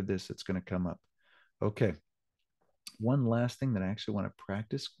similar to this that's going to come up. Okay. One last thing that I actually want to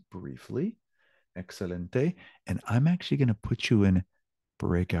practice briefly. Excelente. And I'm actually going to put you in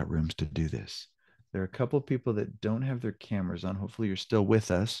breakout rooms to do this. There are a couple of people that don't have their cameras on. Hopefully, you're still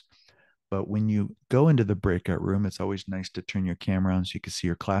with us. But when you go into the breakout room, it's always nice to turn your camera on so you can see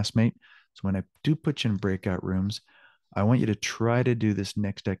your classmate. So when I do put you in breakout rooms, I want you to try to do this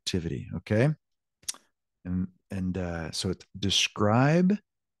next activity. Okay. So it's describe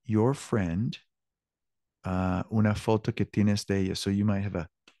your friend, una foto que tienes de ella. So you might have a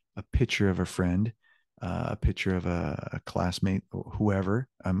picture of a friend, a picture of a classmate, or whoever.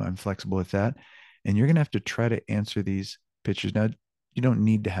 I'm flexible with that. And you're going to have to try to answer these pictures. Now, you don't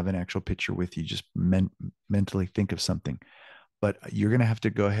need to have an actual picture with you. Just mentally think of something. But you're going to have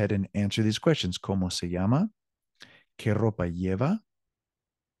to go ahead and answer these questions. ¿Cómo se llama? ¿Qué ropa lleva?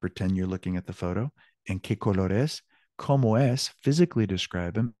 Pretend you're looking at the photo. ¿En qué color es? ¿Cómo es? Physically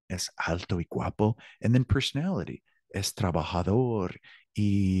describe him. Es alto y guapo. And then personality. Es trabajador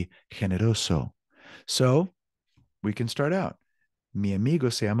y generoso. So we can start out. Mi amigo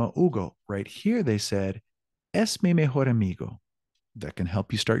se llama Hugo. Right here, they said, es mi mejor amigo. That can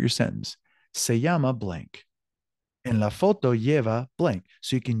help you start your sentence. Se llama blank. En la foto lleva blank.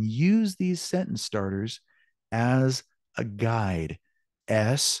 So you can use these sentence starters as a guide.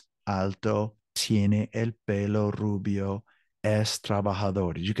 Es alto, tiene el pelo rubio, es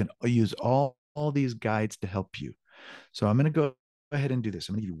trabajador. You can use all these guides to help you. So I'm going to go ahead and do this.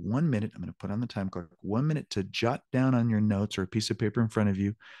 I'm going to give you 1 minute. I'm going to put on the time clock, 1 minute to jot down on your notes or a piece of paper in front of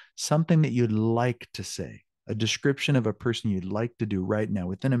you something that you'd like to say, a description of a person you'd like to do right now.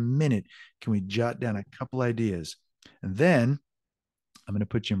 Within a minute, can we jot down a couple ideas? And then I'm going to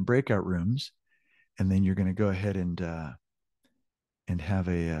put you in breakout rooms, and then you're going to go ahead and have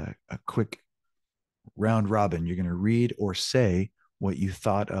a quick round robin. You're going to read or say what you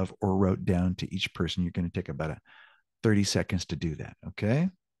thought of or wrote down to each person. You're going to take about 30 seconds to do that. Okay.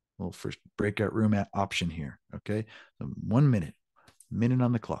 Well, first breakout room option here. Okay. So 1 minute, minute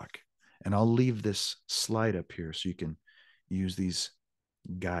on the clock. And I'll leave this slide up here so you can use these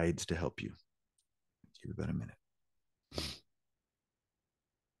guides to help you. Give you about a minute.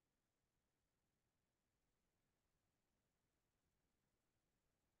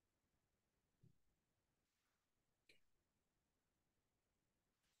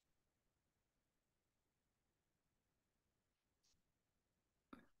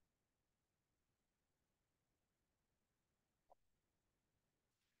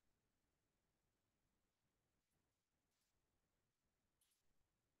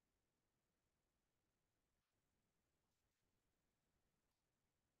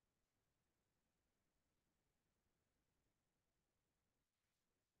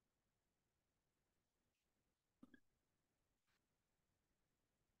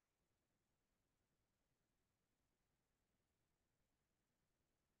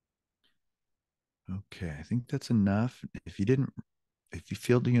 Okay, I think that's enough. If you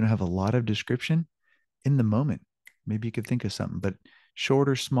feel you don't have a lot of description in the moment, maybe you could think of something, but short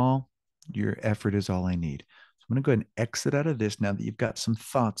or small, your effort is all I need. So I'm going to go ahead and exit out of this now that you've got some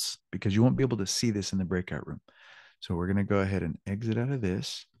thoughts because you won't be able to see this in the breakout room. So we're going to go ahead and exit out of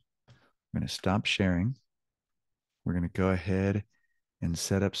this. I'm going to stop sharing. We're going to go ahead and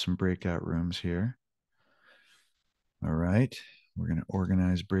set up some breakout rooms here. All right. We're going to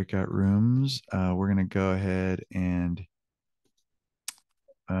organize breakout rooms. We're going to go ahead and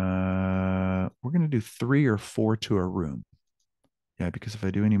we're going to do 3 or 4 to a room. Yeah, because if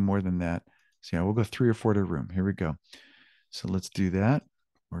I do any more than that, so yeah, we'll go 3 or 4 to a room. Here we go. So let's do that.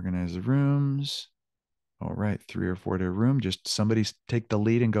 Organize the rooms. All right, 3 or 4 to a room. Just somebody take the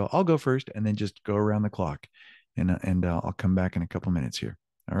lead and go, I'll go first, and then just go around the clock. And I'll come back in a couple minutes here.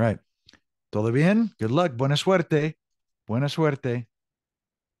 All right. ¿Todo bien? Good luck. Buena suerte. Buena suerte.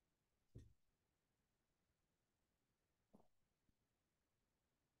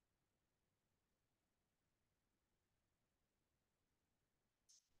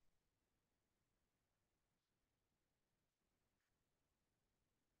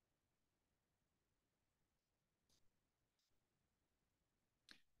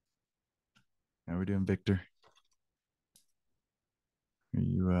 we doing, Victor? Are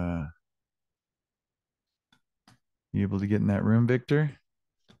you able to get in that room, Victor?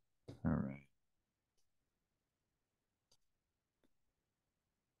 All right.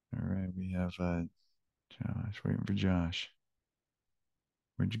 All right, we have Josh, waiting for Josh.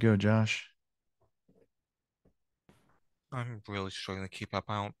 Where'd you go, Josh? I'm really struggling to keep up.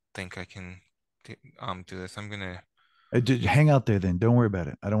 I don't think I can do this. I'm gonna. Hang out there then. Don't worry about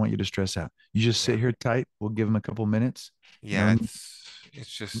it. I don't want you to stress out. You just sit Yeah. here tight. We'll give him a couple minutes. Yeah, No, it's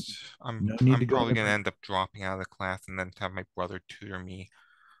just I'm no need I'm to go probably in the gonna end up dropping out of the class and then have my brother tutor me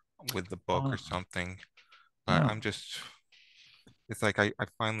with the book or something. But oh, I'm just it's like I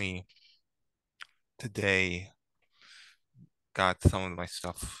finally today got some of my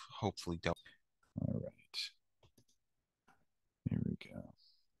stuff hopefully dealt. all right. Here we go.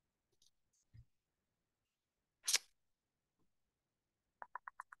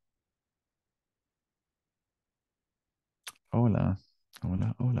 Hola.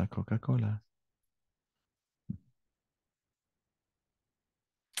 Hola, hola, Coca-Cola.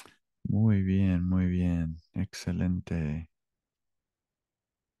 Muy bien, muy bien. Excelente.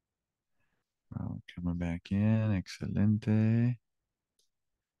 Well, coming back in. Excelente.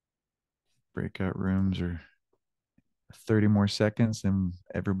 Breakout rooms are 30 more seconds, and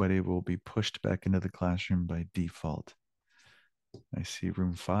everybody will be pushed back into the classroom by default. I see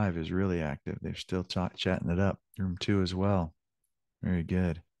room 5 is really active. They're still chatting it up. Room 2 as well. Very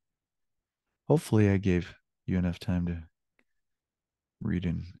good. Hopefully, I gave you enough time to read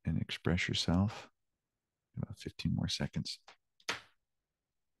and express yourself. About 15 more seconds.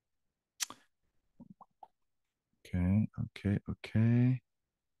 Okay, okay, okay.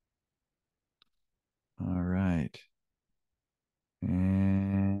 All right.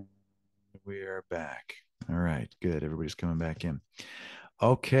 And we are back. All right, good. Everybody's coming back in.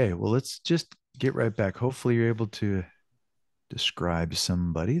 Okay, well, let's just get right back. Hopefully, you're able to describe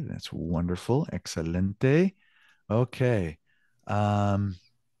somebody. That's wonderful. Excelente. Okay.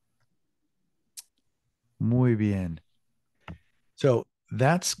 Muy bien. So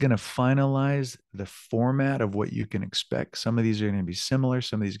that's going to finalize the format of what you can expect. Some of these are going to be similar,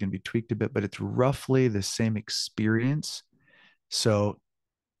 some of these are going to be tweaked a bit, but it's roughly the same experience. So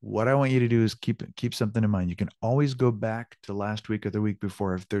what I want you to do is keep something in mind. You can always go back to last week or the week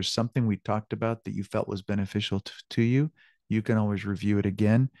before. If there's something we talked about that you felt was beneficial to you, you can always review it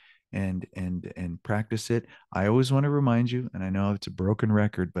again and practice it. I always want to remind you, and I know it's a broken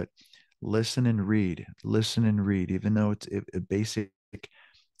record, but listen and read, even though it's a basic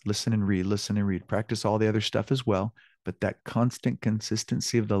listen and read. Practice all the other stuff as well, but that constant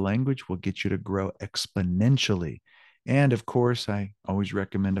consistency of the language will get you to grow exponentially. And of course, I always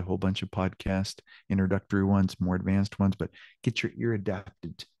recommend a whole bunch of podcast introductory ones, more advanced ones, but get your ear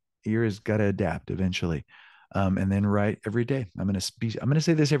adapted. Ear has got to adapt eventually. And then write every day. I'm gonna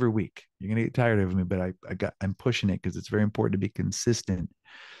say this every week. You're gonna get tired of me, but I'm pushing it because it's very important to be consistent.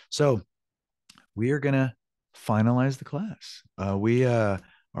 So we are gonna finalize the class. We are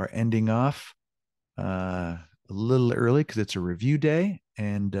ending off a little early because it's a review day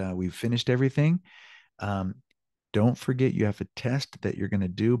and we've finished everything. Um, don't forget you have a test that you're going to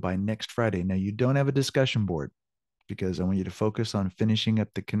do by next Friday. Now, you don't have a discussion board because I want you to focus on finishing up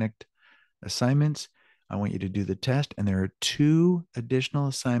the Connect assignments. I want you to do the test, and there are 2 additional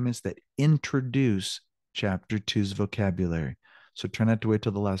assignments that introduce Chapter 2's vocabulary. So try not to wait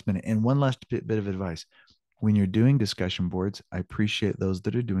till the last minute. And one last bit of advice. When you're doing discussion boards, I appreciate those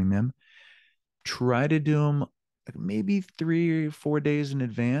that are doing them. Try to do them maybe 3 or 4 days in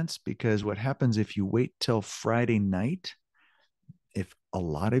advance, because what happens if you wait till Friday night, if a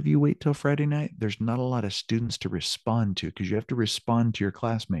lot of you wait till Friday night, there's not a lot of students to respond to because you have to respond to your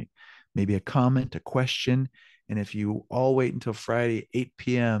classmate, maybe a comment, a question. And if you all wait until Friday, 8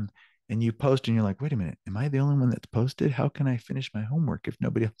 p.m., and you post and you're like, wait a minute, am I the only one that's posted? How can I finish my homework if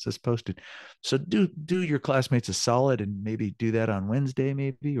nobody else has posted? So do your classmates a solid and maybe do that on Wednesday,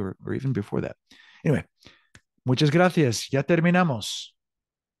 maybe, or even before that. Anyway, muchas gracias. Ya terminamos.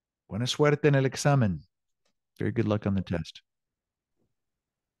 Buena suerte en el examen. Very good luck on the test.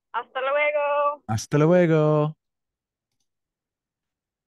 Hasta luego. Hasta luego.